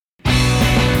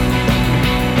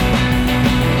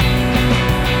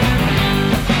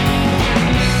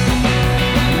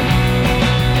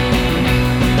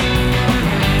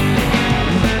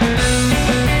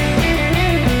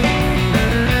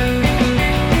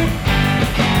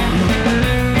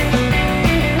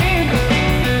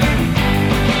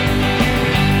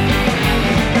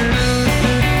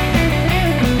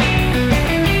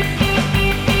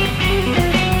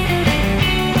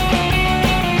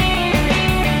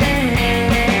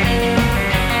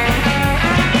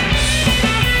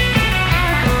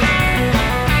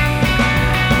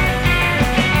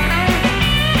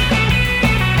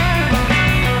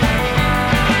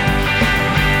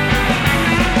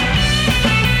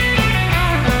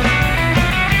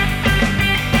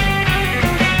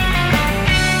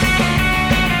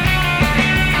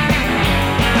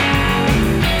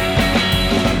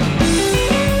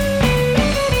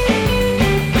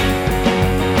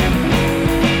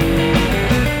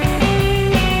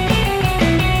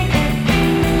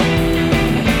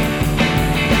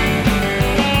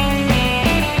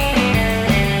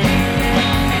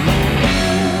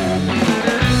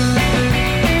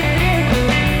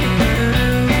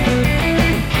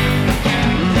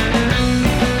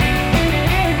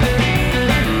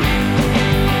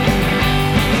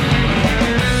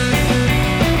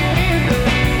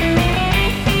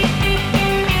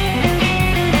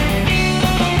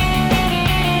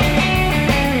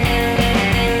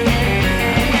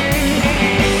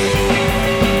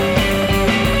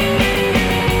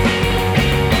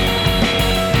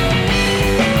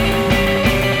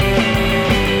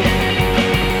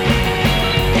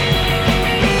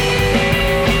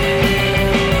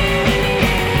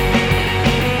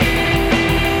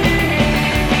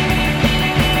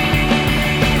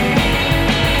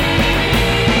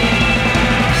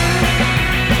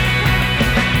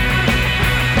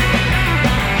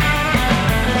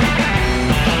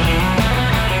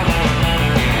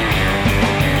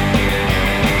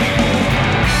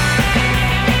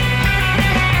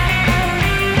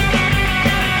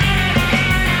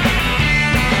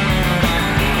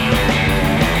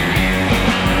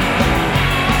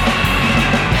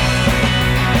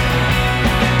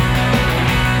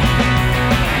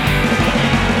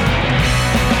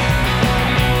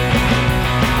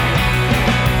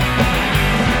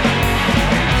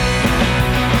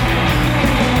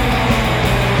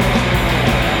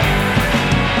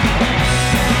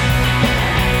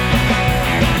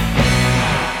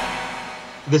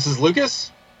 This is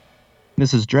Lucas.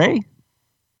 This is Dre.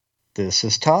 This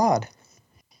is Todd.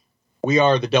 We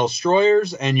are the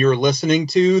DELSTROYERS, and you're listening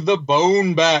to the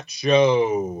BoneBat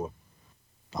Show.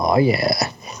 Oh,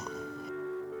 yeah.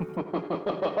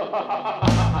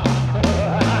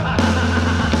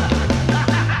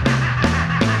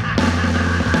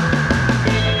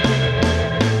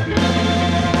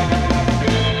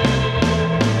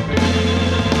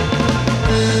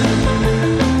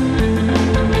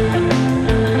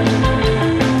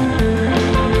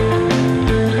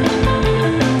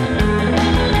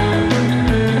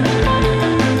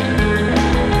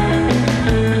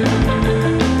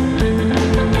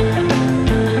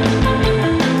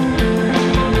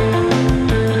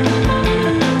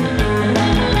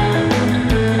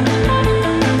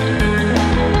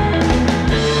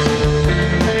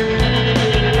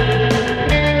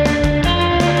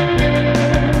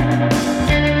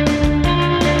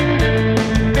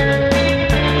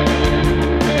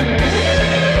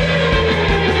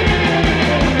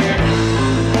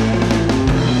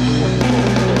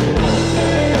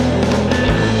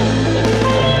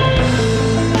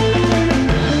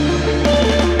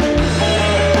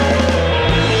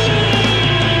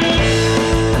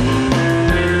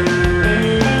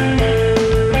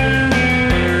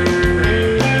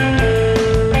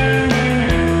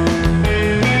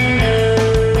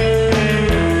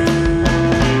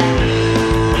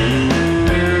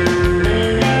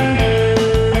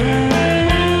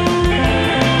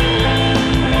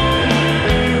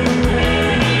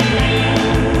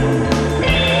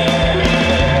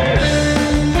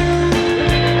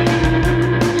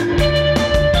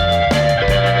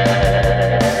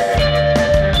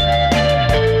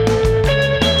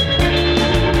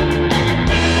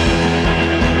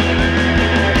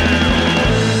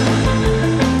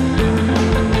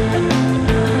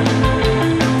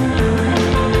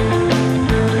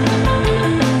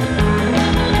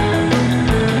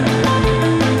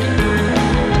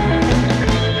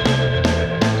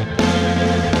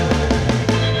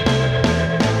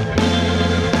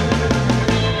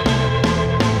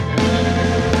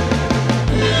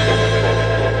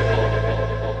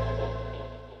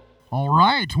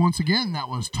 right, once again, that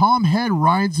was Tom Head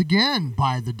Rides Again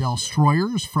by the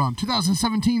DELSTROYERS from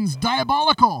 2017's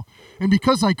Diabolical. And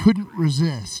because I couldn't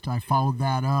resist, I followed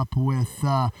that up with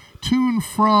a tune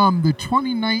from the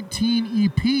 2019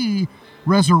 EP,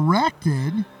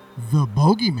 Resurrected, The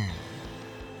Bogeyman.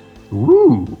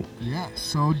 Ooh. Yes.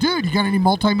 So, dude, you got any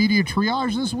multimedia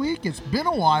triage this week? It's been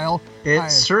a while. It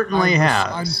certainly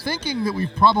has. I'm thinking that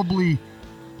we've probably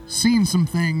seen some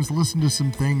things, listened to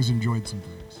some things, enjoyed some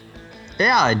things.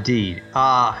 Yeah, indeed.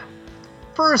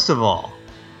 First of all,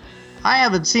 I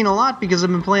haven't seen a lot because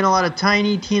I've been playing a lot of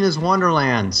Tiny Tina's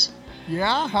Wonderlands.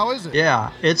 Yeah? How is it?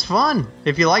 Yeah, it's fun.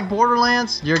 If you like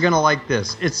Borderlands, you're going to like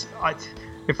this.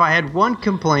 If I had one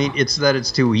complaint, it's that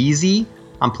it's too easy.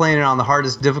 I'm playing it on the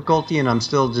hardest difficulty, and I'm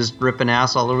still just ripping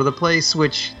ass all over the place,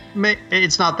 which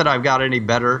it's not that I've got any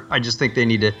better. I just think they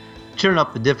need to turn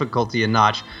up the difficulty a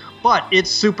notch. But it's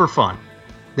super fun.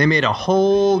 They made a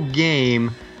whole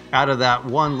game out of that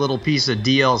one little piece of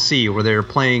DLC where they're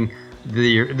playing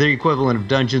the equivalent of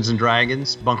Dungeons and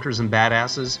Dragons, Bunkers and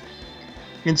Badasses.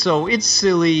 And so it's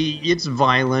silly, it's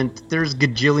violent, there's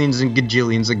gajillions and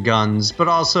gajillions of guns, but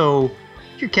also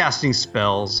you're casting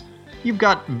spells. You've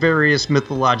got various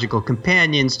mythological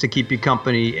companions to keep you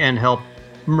company and help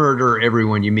murder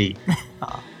everyone you meet.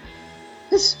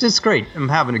 It's just great. I'm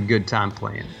having a good time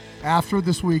playing. After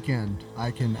this weekend,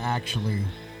 I can actually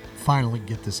finally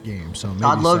get this game. So maybe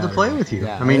I'd love Saturday. to play with you.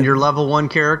 Yeah, I mean, your level 1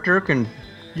 character can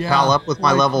pal up with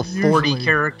my level 40 usually,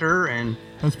 character, and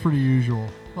that's pretty usual.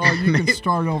 Well, you can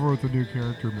start over with a new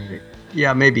character, maybe.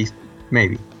 Yeah, maybe.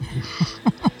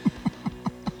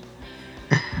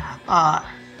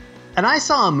 And I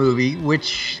saw a movie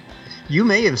which you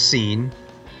may have seen.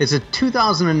 It's a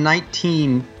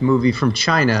 2019 movie from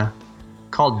China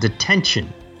called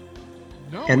Detention.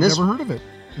 No, and never heard of it.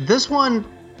 This one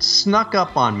snuck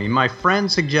up on me. My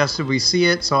friend suggested we see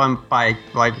it, so I'm like,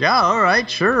 yeah, all right,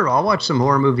 sure, I'll watch some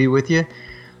horror movie with you.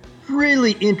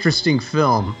 Really interesting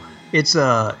film. It's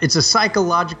a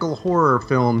psychological horror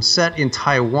film set in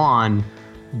Taiwan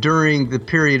during the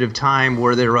period of time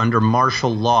where they were under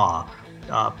martial law.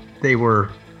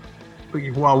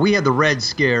 We had the Red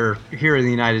Scare here in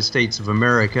the United States of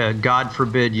America. God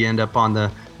forbid you end up on the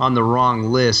wrong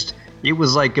list. It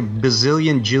was like a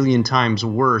jillion times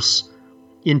worse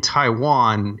in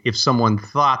Taiwan if someone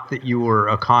thought that you were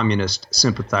a communist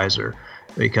sympathizer.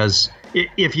 Because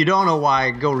if you don't know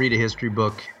why, go read a history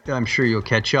book. I'm sure you'll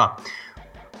catch up.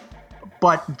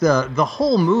 But the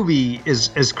whole movie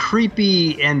is as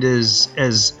creepy and as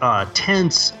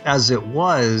tense as it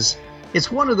was. It's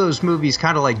one of those movies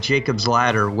kind of like Jacob's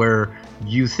Ladder where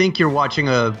you think you're watching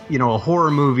a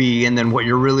horror movie and then what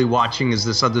you're really watching is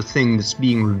this other thing that's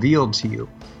being revealed to you.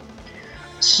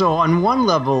 So on one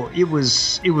level, it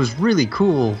was really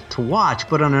cool to watch,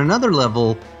 but on another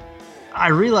level, I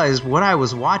realized what I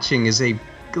was watching is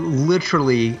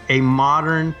literally a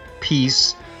modern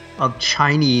piece of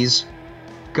Chinese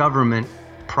government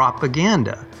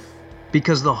propaganda,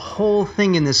 because the whole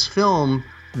thing in this film,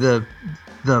 the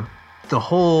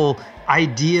whole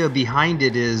idea behind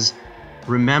it is,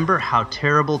 remember how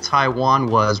terrible Taiwan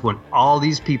was when all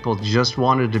these people just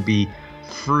wanted to be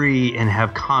free and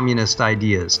have communist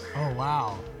ideas. Oh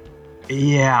wow.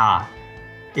 Yeah.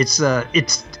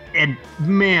 And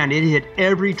man, it hit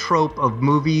every trope of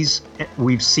movies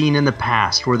we've seen in the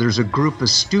past where there's a group of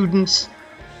students,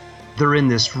 they're in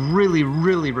this really,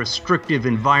 really restrictive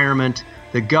environment,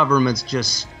 the government's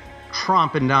just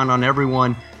tromping down on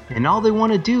everyone, and all they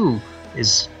want to do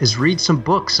is read some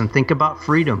books and think about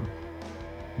freedom.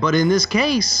 But in this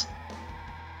case,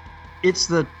 it's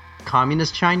the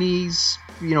communist Chinese,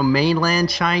 mainland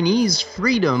Chinese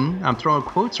freedom, I'm throwing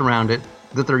quotes around it,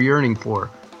 that they're yearning for.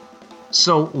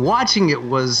 So watching it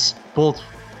was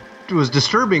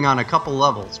disturbing on a couple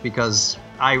levels because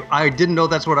I didn't know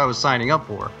that's what I was signing up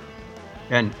for.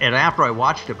 And after I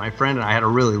watched it, my friend and I had a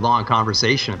really long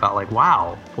conversation about like,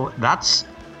 wow, well, that's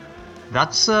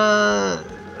a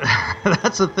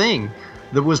thing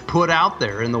that was put out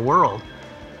there in the world.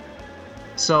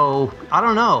 So I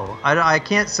don't know. I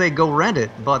can't say go rent it,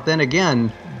 but then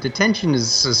again, Detention is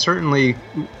certainly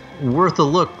worth a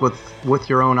look with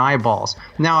your own eyeballs.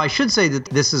 Now, I should say that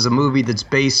this is a movie that's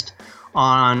based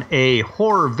on a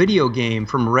horror video game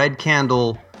from Red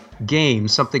Candle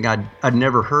Games, something I'd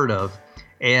never heard of.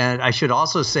 And I should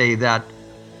also say that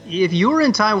if you were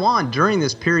in Taiwan during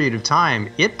this period of time,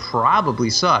 it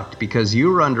probably sucked because you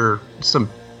were under some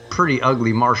pretty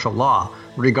ugly martial law,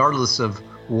 regardless of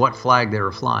what flag they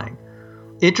were flying.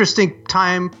 Interesting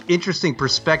time, interesting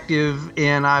perspective,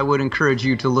 and I would encourage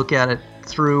you to look at it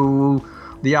through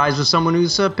the eyes of someone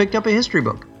who's picked up a history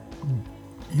book.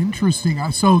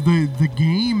 Interesting. So the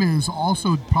game is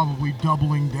also probably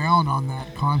doubling down on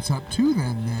that concept too,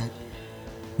 then,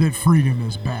 that freedom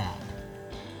is bad.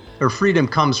 Or freedom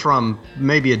comes from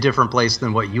maybe a different place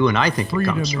than what you and I think it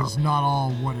comes from. Freedom is not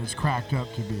all what it's cracked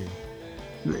up to be.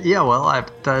 Yeah, well,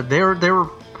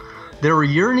 they were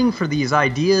yearning for these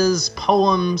ideas,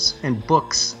 poems, and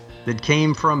books that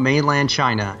came from mainland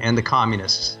China and the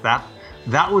communists.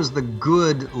 That was the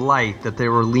good light that they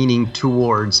were leaning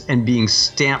towards and being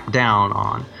stamped down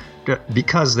on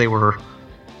because they were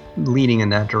leaning in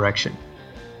that direction.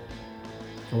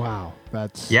 Wow,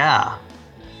 that's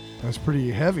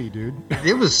pretty heavy, dude.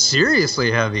 It was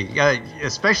seriously heavy,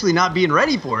 especially not being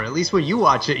ready for it. At least when you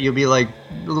watch it, you'll be like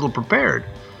a little prepared.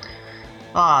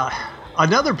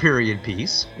 Another period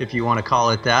piece, if you want to call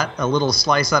it that, a little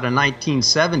slice out of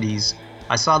 1970s.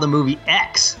 I saw the movie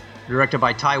X, directed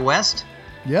by Ty West.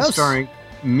 Yes. Starring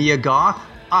Mia Goth.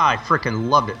 I freaking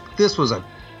loved it. This was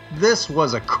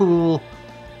a cool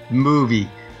movie.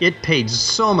 It paid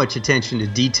so much attention to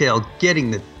detail,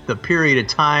 getting the period of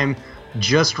time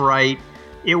just right.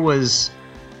 It was,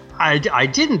 I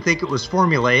didn't think it was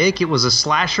formulaic. It was a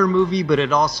slasher movie, but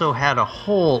it also had a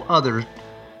whole other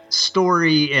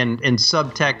story and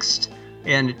subtext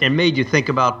and made you think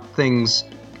about things.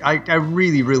 I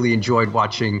really, really enjoyed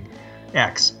watching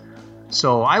X.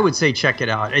 So I would say check it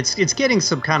out. It's getting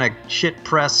some kind of shit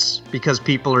press because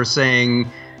people are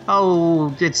saying, oh,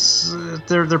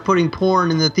 they're putting porn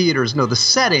in the theaters. No, the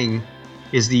setting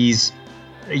is these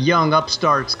young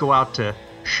upstarts go out to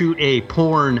shoot a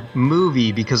porn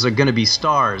movie because they're going to be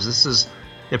stars. This is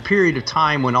a period of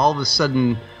time when all of a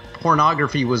sudden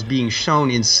pornography was being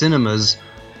shown in cinemas.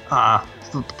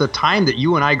 The time that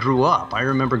you and I grew up. I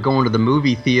remember going to the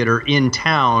movie theater in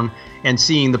town and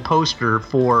seeing the poster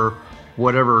for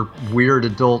whatever weird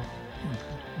adult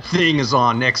thing is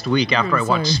on next week after I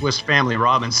watch Swiss Family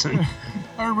Robinson.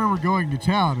 I remember going to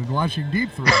town and watching Deep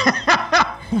Throat.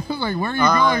 I was like, where are you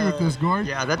going with this, Gord?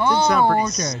 Yeah, that did sound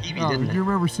pretty skeevy, didn't it? You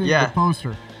remember seeing the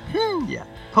poster. Whew. Yeah,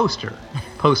 poster.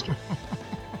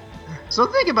 So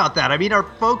think about that. I mean, our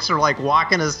folks are like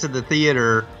walking us to the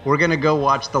theater. We're going to go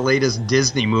watch the latest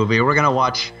Disney movie. We're going to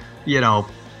watch,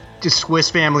 just Swiss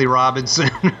Family Robinson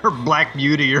or Black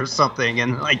Beauty or something.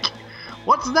 And like,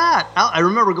 what's that? I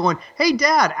remember going, hey,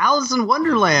 Dad, Alice in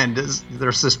Wonderland.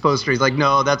 There's this poster. He's like,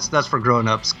 no, that's for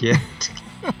grown-ups, kid.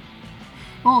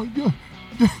 Oh,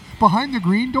 Behind the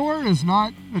Green Door is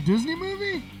not a Disney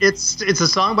movie? It's a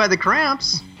song by the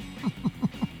Cramps.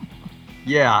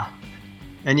 Yeah.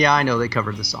 And yeah, I know they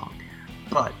covered the song.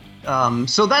 But,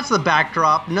 so that's the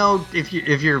backdrop. No, if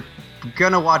you're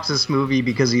going to watch this movie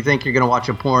because you think you're going to watch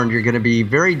a porn, you're going to be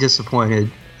very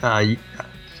disappointed.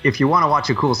 If you want to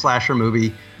watch a cool slasher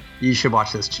movie, you should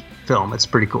watch this film. It's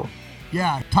pretty cool.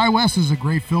 Yeah, Ty West is a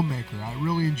great filmmaker. I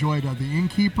really enjoyed The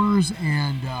Innkeepers,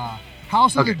 and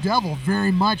House of the Devil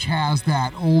very much has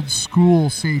that old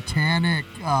school satanic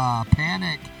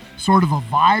panic sort of a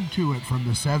vibe to it from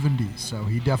the 70s. So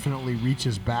he definitely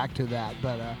reaches back to that.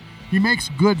 But he makes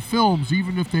good films,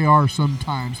 even if they are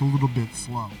sometimes a little bit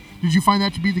slow. Did you find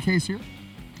that to be the case here?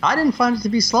 I didn't find it to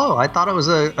be slow. I thought it was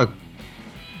a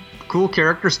cool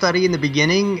character study in the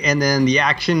beginning, and then the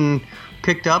action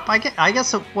picked up. I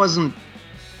guess it wasn't,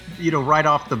 right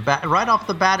off the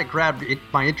bat it grabbed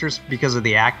my interest because of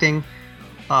the acting,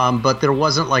 but there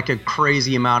wasn't like a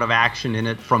crazy amount of action in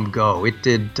it from go. It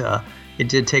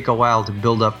did take a while to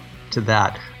build up to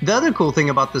that. The other cool thing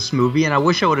about this movie, and I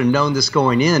wish I would have known this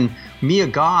going in, Mia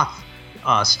Goth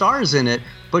stars in it,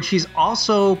 but she's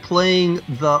also playing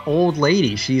the old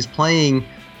lady. She's playing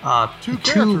two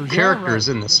characters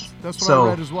in this. That's what I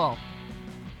read as well.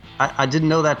 I didn't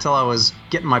know that till I was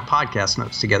getting my podcast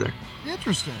notes together.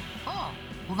 Interesting. Oh.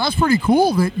 Well, that's pretty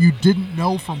cool that you didn't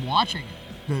know from watching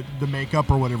it that the makeup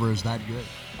or whatever is that good.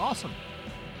 Awesome.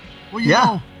 Well,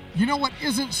 you know what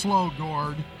isn't slow,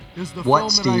 Gord, is the film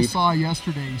that I saw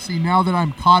yesterday. See, now that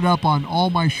I'm caught up on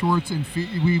all my shorts and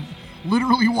we've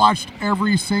literally watched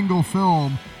every single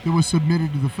film that was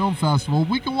submitted to the film festival,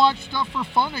 we can watch stuff for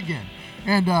fun again.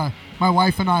 And my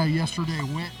wife and I yesterday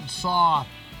went and saw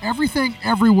Everything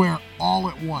Everywhere All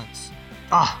at Once.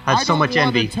 I had so much envy. I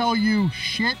don't want to tell you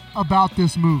shit about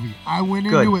this movie. I went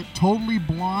into it totally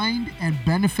blind and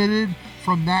benefited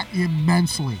from that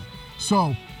immensely.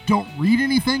 So don't read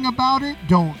anything about it.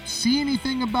 Don't see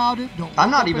anything about it. I'm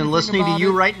not even listening to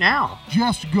you right now.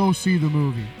 Just go see the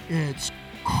movie. It's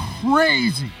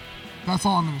crazy. That's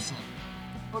all I'm going to say.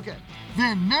 Okay.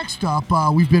 Then next up,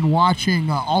 we've been watching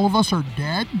All of Us Are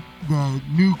Dead, the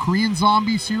new Korean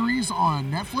zombie series on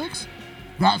Netflix.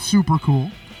 That's super cool.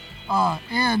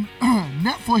 And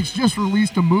Netflix just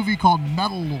released a movie called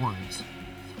Metal Lords.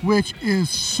 which is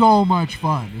so much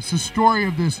fun. It's the story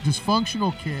of this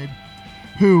dysfunctional kid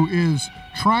who is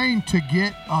trying to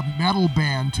get a metal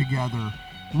band together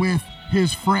with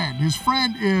his friend. His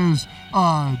friend is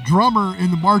a drummer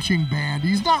in the marching band.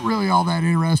 He's not really all that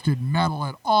interested in metal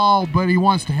at all, but he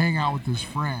wants to hang out with his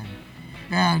friend.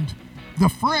 And the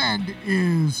friend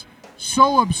is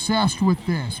so obsessed with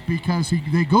this because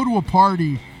they go to a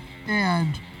party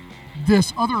and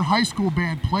this other high school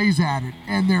band plays at it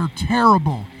and they're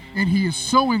terrible. And he is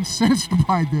so incensed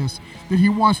by this that he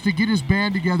wants to get his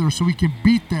band together so he can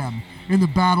beat them in the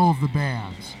battle of the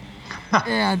bands.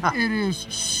 And it is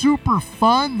super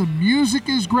fun. The music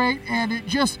is great, and it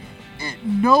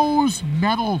knows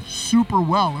metal super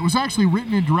well. It was actually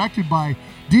written and directed by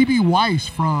D.B. Weiss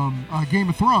from Game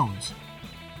of Thrones.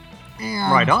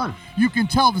 And right on. You can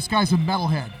tell this guy's a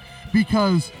metalhead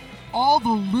because all the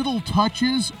little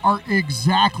touches are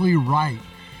exactly right.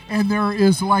 And there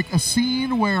is like a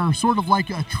scene where, sort of like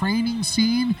a training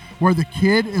scene, where the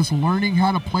kid is learning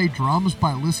how to play drums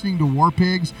by listening to War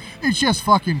Pigs. It's just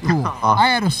fucking cool. I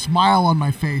had a smile on my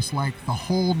face like the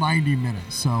whole 90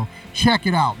 minutes. So check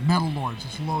it out, Metal Lords.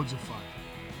 It's loads of fun.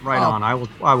 Right on. I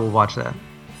will watch that.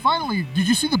 Finally, did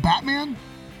you see the Batman?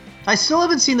 I still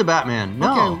haven't seen the Batman.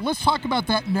 No. Okay, let's talk about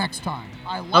that next time.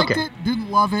 I liked it, didn't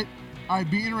love it.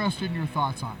 I'd be interested in your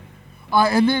thoughts on it.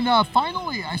 And then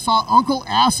finally, I saw Uncle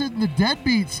Acid and the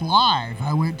Deadbeats live.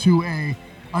 I went to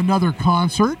another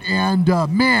concert, and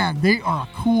man, they are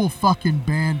a cool fucking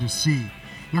band to see.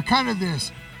 They're kind of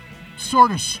this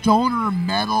sort of stoner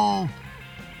metal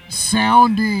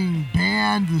sounding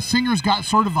band. The singer's got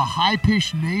sort of a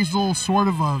high-pitched nasal sort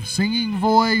of a singing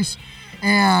voice,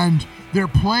 and they're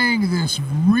playing this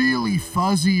really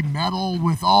fuzzy metal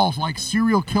with all like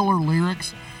serial killer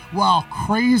lyrics, while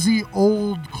crazy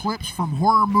old clips from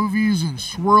horror movies and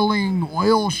swirling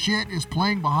oil shit is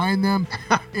playing behind them.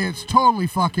 It's totally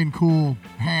fucking cool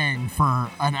hang for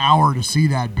an hour to see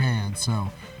that band. So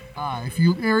if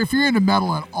you're into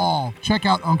metal at all, check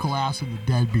out Uncle Acid and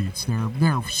the Deadbeats.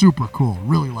 They're super cool.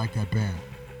 Really like that band.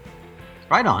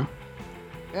 Right on.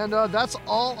 And that's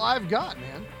all I've got,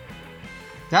 man.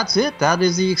 That's it. That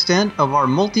is the extent of our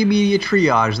multimedia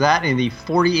triage. That and the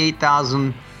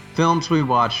 48,000 films we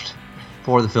watched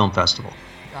for the film festival.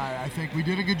 I think we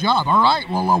did a good job. All right,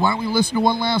 well, why don't we listen to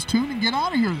one last tune and get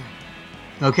out of here then?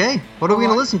 Okay, what are we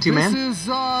going to listen to, man? This is,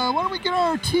 why don't we get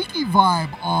our tiki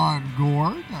vibe on,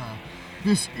 Gord?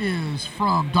 This is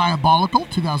from Diabolical,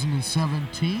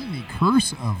 2017, The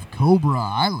Curse of Cobra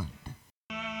Island.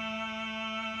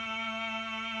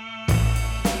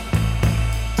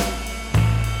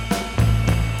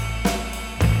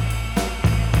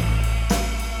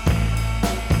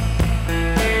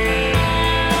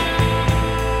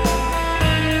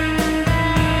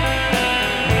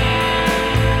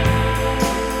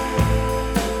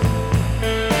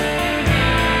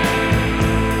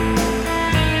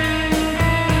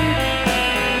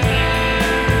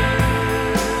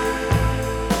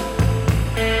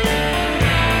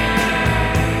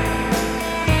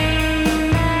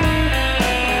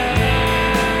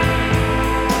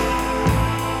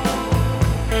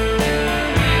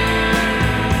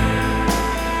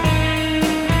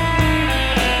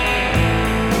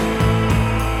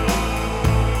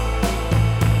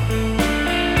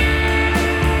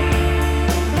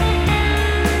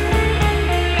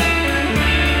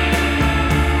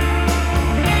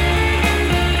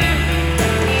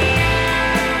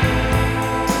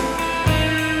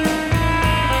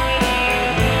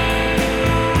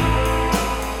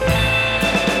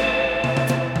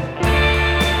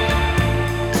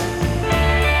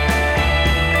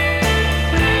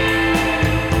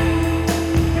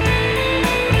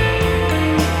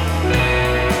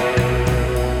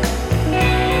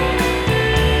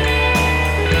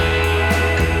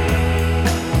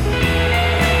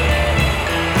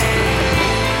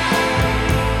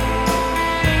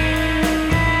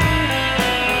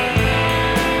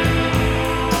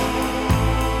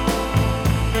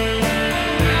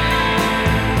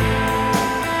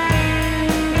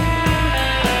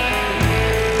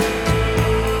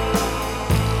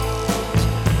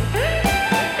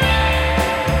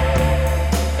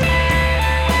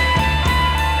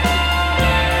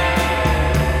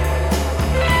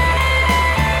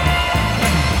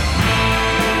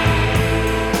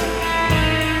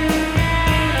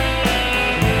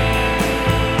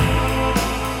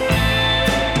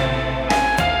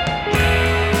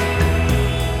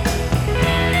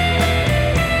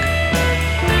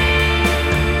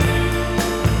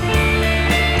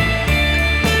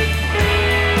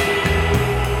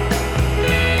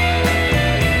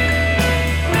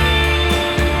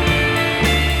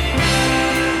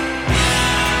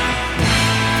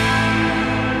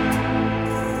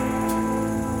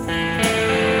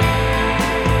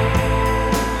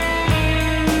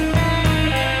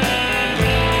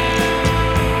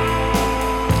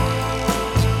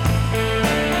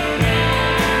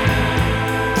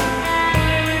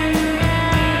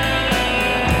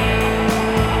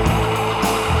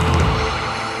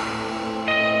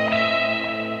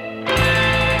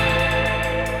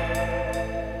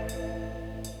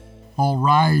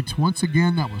 right. Once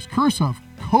again, that was Curse of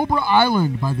Cobra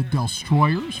Island by the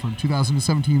DELSTROYERS from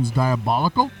 2017's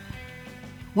Diabolical.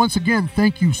 Once again,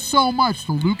 thank you so much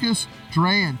to Lucas,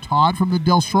 Dre, and Todd from the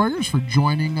DELSTROYERS for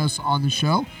joining us on the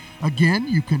show. Again,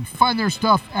 you can find their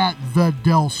stuff at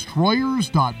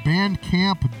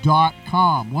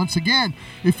theDELSTROYERS.bandcamp.com. Once again,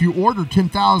 if you order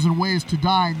 10,000 Ways to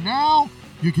Die now,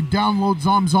 you can download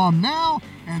ZomZom now,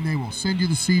 and they will send you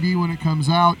the CD when it comes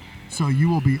out, so you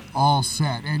will be all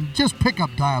set. And just pick up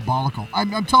Diabolical.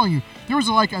 I'm telling you, there was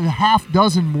like a half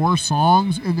dozen more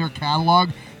songs in their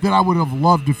catalog that I would have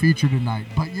loved to feature tonight.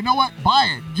 But you know what?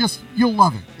 Buy it. You'll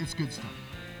love it. It's good stuff.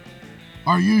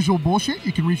 Our usual bullshit,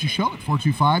 you can reach the show at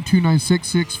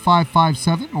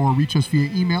 425-296-6557 or reach us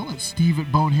via email at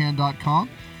steve@bonehand.com.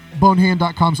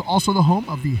 Bonehand.com is also the home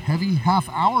of the Heavy Half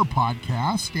Hour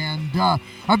podcast, and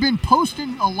I've been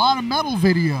posting a lot of metal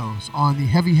videos on the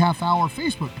Heavy Half Hour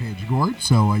Facebook page, Gord,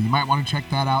 so you might want to check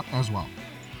that out as well.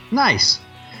 Nice.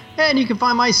 And you can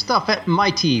find my stuff at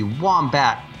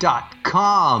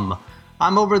mightywombat.com.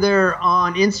 I'm over there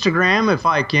on Instagram if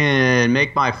I can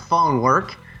make my phone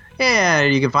work,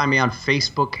 and you can find me on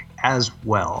Facebook as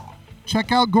well.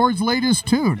 Check out Gord's latest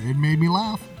tune. It made me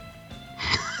laugh.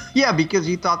 Yeah, because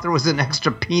you thought there was an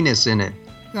extra penis in it.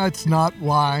 That's not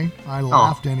why. I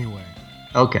laughed anyway.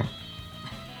 Okay.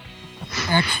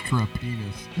 Extra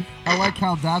penis. I like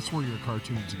how that's where your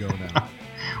cartoons go now.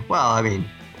 Well, I mean,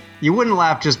 you wouldn't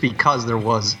laugh just because there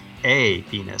was a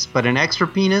penis, but an extra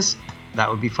penis, that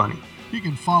would be funny. You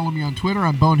can follow me on Twitter.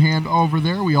 I'm Bonehand over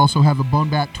there. We also have a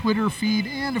BoneBat Twitter feed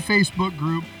and a Facebook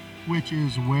group, which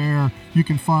is where you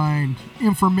can find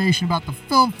information about the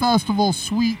film festival,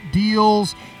 sweet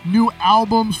deals, new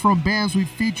albums from bands we've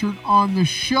featured on the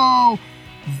show,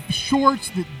 shorts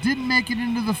that didn't make it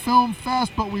into the film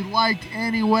fest but we liked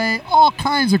anyway, all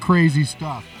kinds of crazy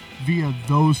stuff via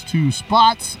those two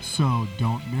spots, so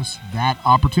don't miss that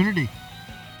opportunity.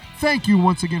 Thank you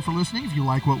once again for listening. If you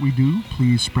like what we do,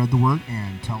 please spread the word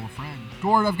and tell a friend.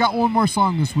 Gord, I've got one more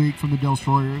song this week from the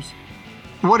DELSTROYERS.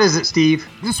 What is it, Steve?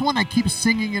 This one I keep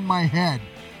singing in my head.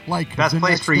 Like best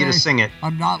place for you to sing it.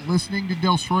 I'm not listening to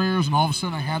DELSTROYERS, and all of a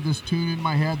sudden I have this tune in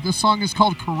my head. This song is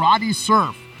called Karate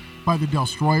Surf by the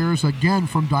DELSTROYERS, again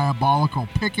from Diabolical.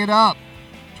 Pick it up.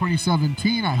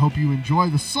 2017. I hope you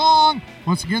enjoy the song.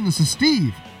 Once again, this is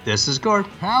Steve. This is Gord.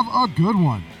 Have a good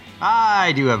one.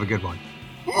 I do have a good one.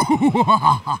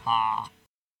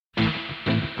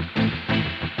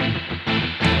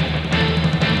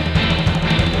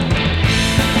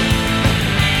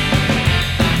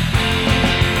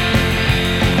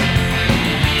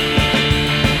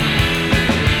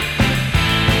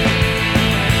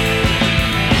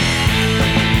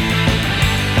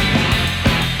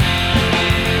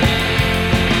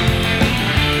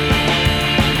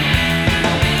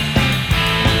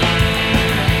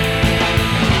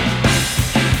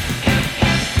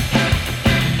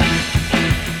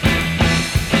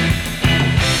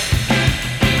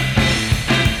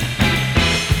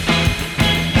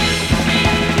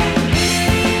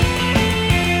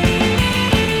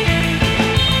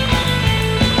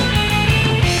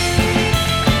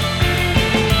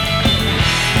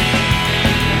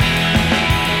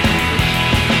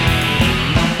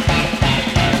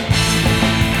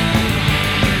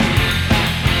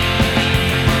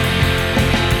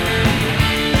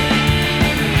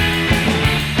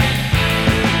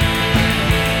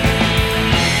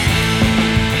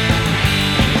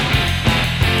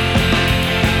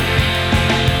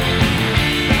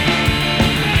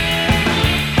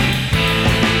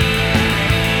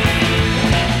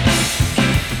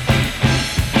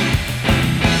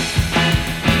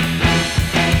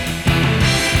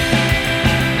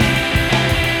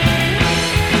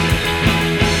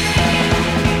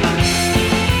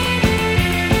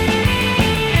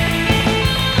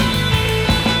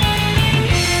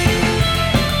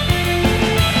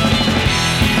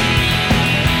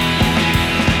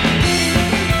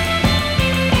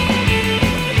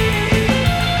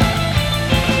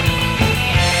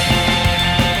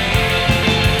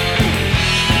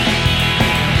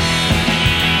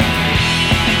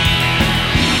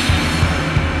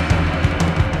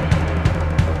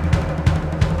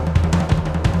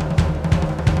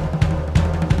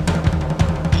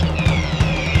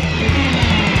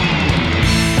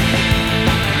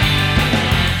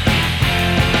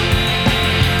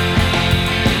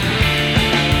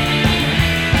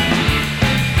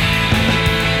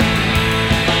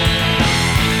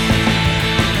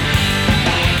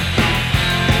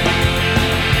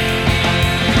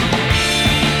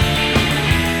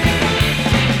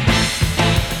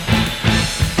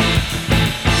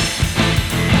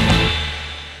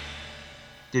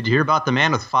 you hear about the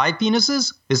man with 5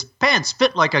 penises? His pants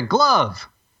fit like a glove.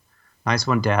 Nice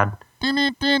one, Dad.